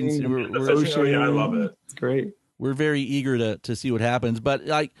fun. We'll wait and see. I love it. It's great. We're very eager to see what happens. But,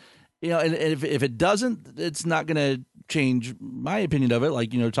 and if it doesn't, it's not going to change my opinion of it.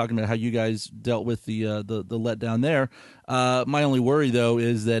 Talking about how you guys dealt with the letdown there. My only worry, though,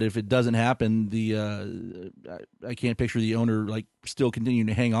 is that if it doesn't happen, I can't picture the owner, still continuing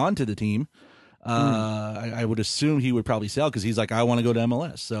to hang on to the team. I would assume he would probably sell, because he's like, I want to go to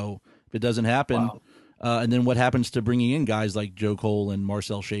MLS. So if it doesn't happen, and then what happens to bringing in guys like Joe Cole and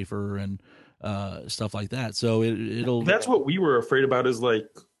Marcel Schaefer and stuff like that? So it'll. That's what we were afraid about. Is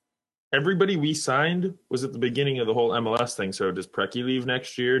everybody we signed was at the beginning of the whole MLS thing. So does Preki leave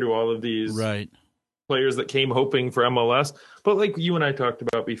next year? Do all of these players that came hoping for MLS? But like you and I talked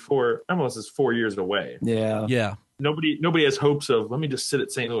about before, MLS is 4 years away. Yeah. Nobody has hopes of, let me just sit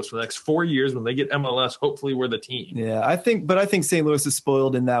at St. Louis for the next 4 years. When they get MLS, hopefully we're the team. Yeah, I think St. Louis is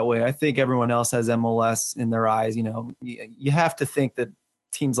spoiled in that way. I think everyone else has MLS in their eyes. You have to think that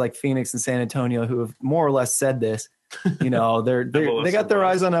teams like Phoenix and San Antonio, who have more or less said this, they got their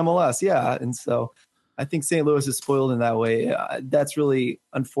eyes on MLS. Yeah. And so I think St. Louis is spoiled in that way. That's really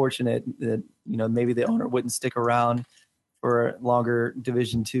unfortunate that, maybe the owner wouldn't stick around for longer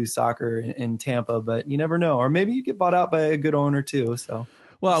Division II soccer in Tampa, but you never know. Or maybe you get bought out by a good owner too. So,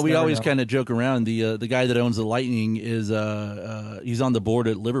 well, we always kind of joke around. The guy that owns the Lightning is he's on the board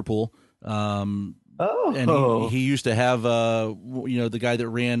at Liverpool. And he used to have the guy that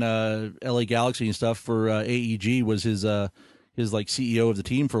ran LA Galaxy and stuff for AEG was his like CEO of the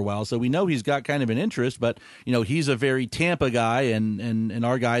team for a while. So we know he's got kind of an interest, but he's a very Tampa guy and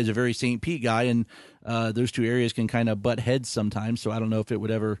our guy is a very St. Pete guy, and those two areas can kind of butt heads sometimes. So I don't know if it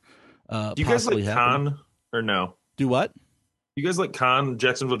would ever Do you guys like happen. Khan or no? Do what? You guys like Khan,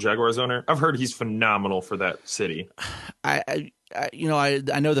 Jacksonville Jaguars owner? I've heard he's phenomenal for that city. I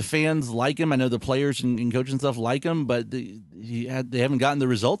know the fans like him. I know the players and coaches and stuff like him, but they haven't gotten the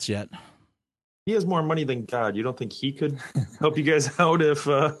results yet. He has more money than God. You don't think he could help you guys out if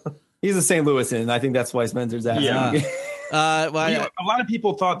he's a St. Louisan? I think that's why Spencer's asking. Yeah. A lot of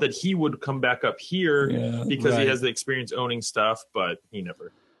people thought that he would come back up here because he has the experience owning stuff, but he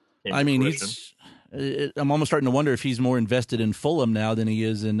never. I'm almost starting to wonder if he's more invested in Fulham now than he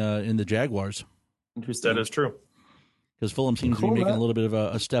is in the Jaguars. Interesting. That is true. Because Fulham seems to be making a little bit of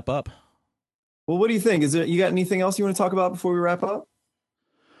a step up. Well, what do you think? You got anything else you want to talk about before we wrap up?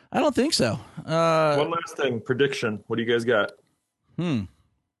 I don't think so. One last thing, prediction. What do you guys got?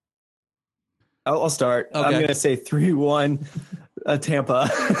 I'll start. Okay. I'm going to say 3-1 Tampa.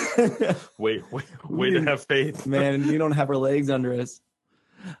 Way to have faith. Man, you don't have our legs under us.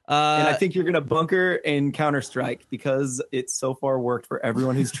 And I think you're going to bunker and counter-strike because it's so far worked for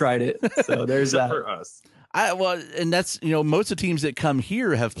everyone who's tried it. So there's that. For us. And that's, most of the teams that come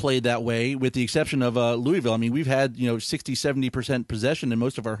here have played that way with the exception of Louisville. I mean, we've had, 60-70% possession in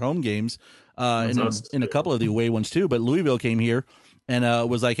most of our home games in a couple of the away ones too. But Louisville came here and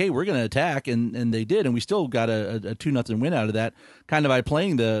was like, hey, we're going to attack. And they did. And we still got a 2-0 win out of that kind of by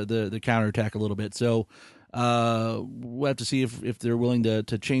playing the counterattack a little bit. So we'll have to see if they're willing to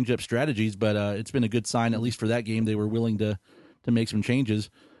change up strategies. But it's been a good sign, at least for that game. They were willing to make some changes.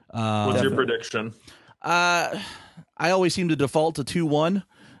 What's your prediction? I always seem to default to 2-1,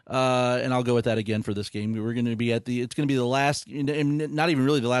 and I'll go with that again for this game. We're going to be it's going to be the last, and not even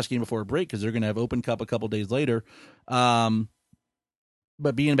really the last game before a break because they're going to have Open Cup a couple days later. But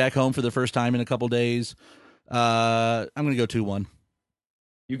being back home for the first time in a couple days, I'm going to go 2-1.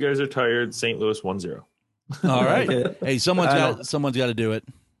 You guys are tired. St. Louis 1-0. All right. Hey, someone's got to do it.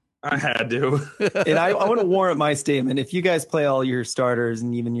 I had to. And I want to warrant my statement. If you guys play all your starters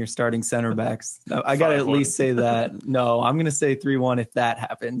and even your starting center backs, I got to at least say that. No, I'm going to say 3-1 if that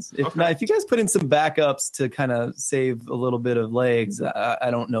happens. If not, if you guys put in some backups to kind of save a little bit of legs, I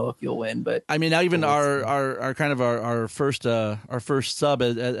don't know if you'll win. But I mean, now even our kind of our first sub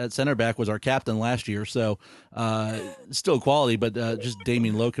at center back was our captain last year, so still quality, but just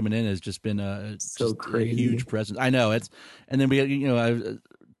Damian Lowe coming in has just been a huge presence. I know and then we I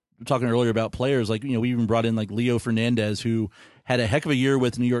talking earlier about players we even brought in like Leo Fernandez, who had a heck of a year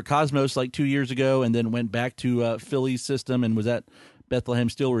with New York Cosmos like 2 years ago, and then went back to Philly's system and was at Bethlehem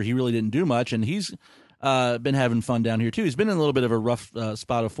Steel where he really didn't do much, and he's been having fun down here too. He's been in a little bit of a rough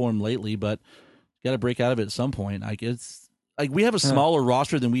spot of form lately, but got to break out of it at some point. It's like we have a smaller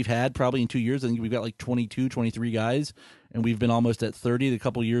roster than we've had probably in 2 years. I think we've got like 22, 23 guys, and we've been almost at 30 the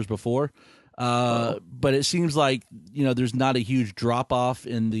couple years before. But it seems like there's not a huge drop off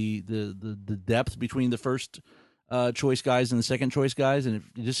in the depth between the first choice guys and the second choice guys, and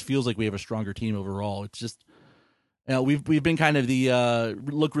it just feels like we have a stronger team overall. It's just we've been kind of the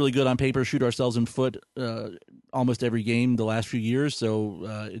look really good on paper, shoot ourselves in foot almost every game the last few years.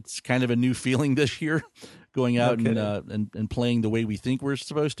 So it's kind of a new feeling this year, going out and playing the way we think we're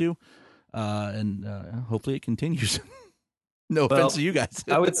supposed to, and hopefully it continues. No offense to you guys.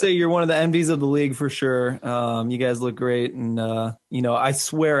 I would say you're one of the MVPs of the league for sure. You guys look great. And, I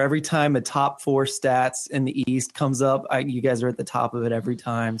swear every time a top 4 stats in the East comes up, you guys are at the top of it every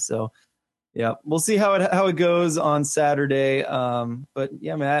time. So, yeah, we'll see how it goes on Saturday. But,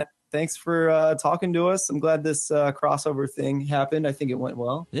 yeah, Matt, thanks for talking to us. I'm glad this crossover thing happened. I think it went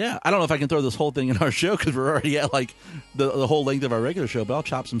well. Yeah, I don't know if I can throw this whole thing in our show because we're already at like the whole length of our regular show, but I'll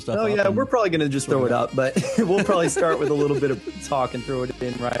chop some stuff up. Oh, yeah, we're probably going to just throw it up, but we'll probably start with a little bit of talk and throw it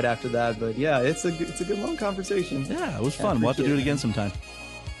in right after that. But, yeah, it's a good long conversation. Yeah, it was fun. We'll have to do it again sometime.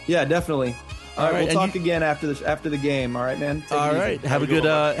 Yeah, definitely. All right, we'll talk again after the game. All right, man? All right, have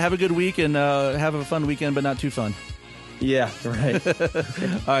a good week and have a fun weekend, but not too fun. Yeah, right.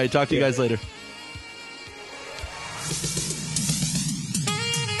 All right, talk to you guys later.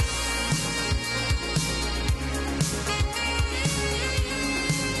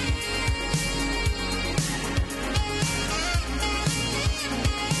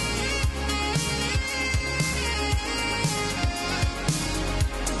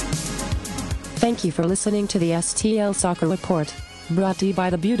 Thank you for listening to the STL Soccer Report, brought to you by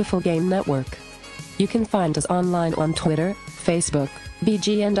the Beautiful Game Network. You can find us online on Twitter, Facebook,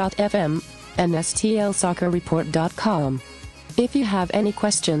 bgn.fm, and stlsoccerreport.com. If you have any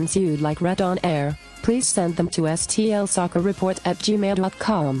questions you'd like read on air, please send them to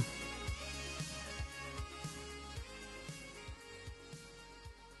stlsoccerreport@gmail.com.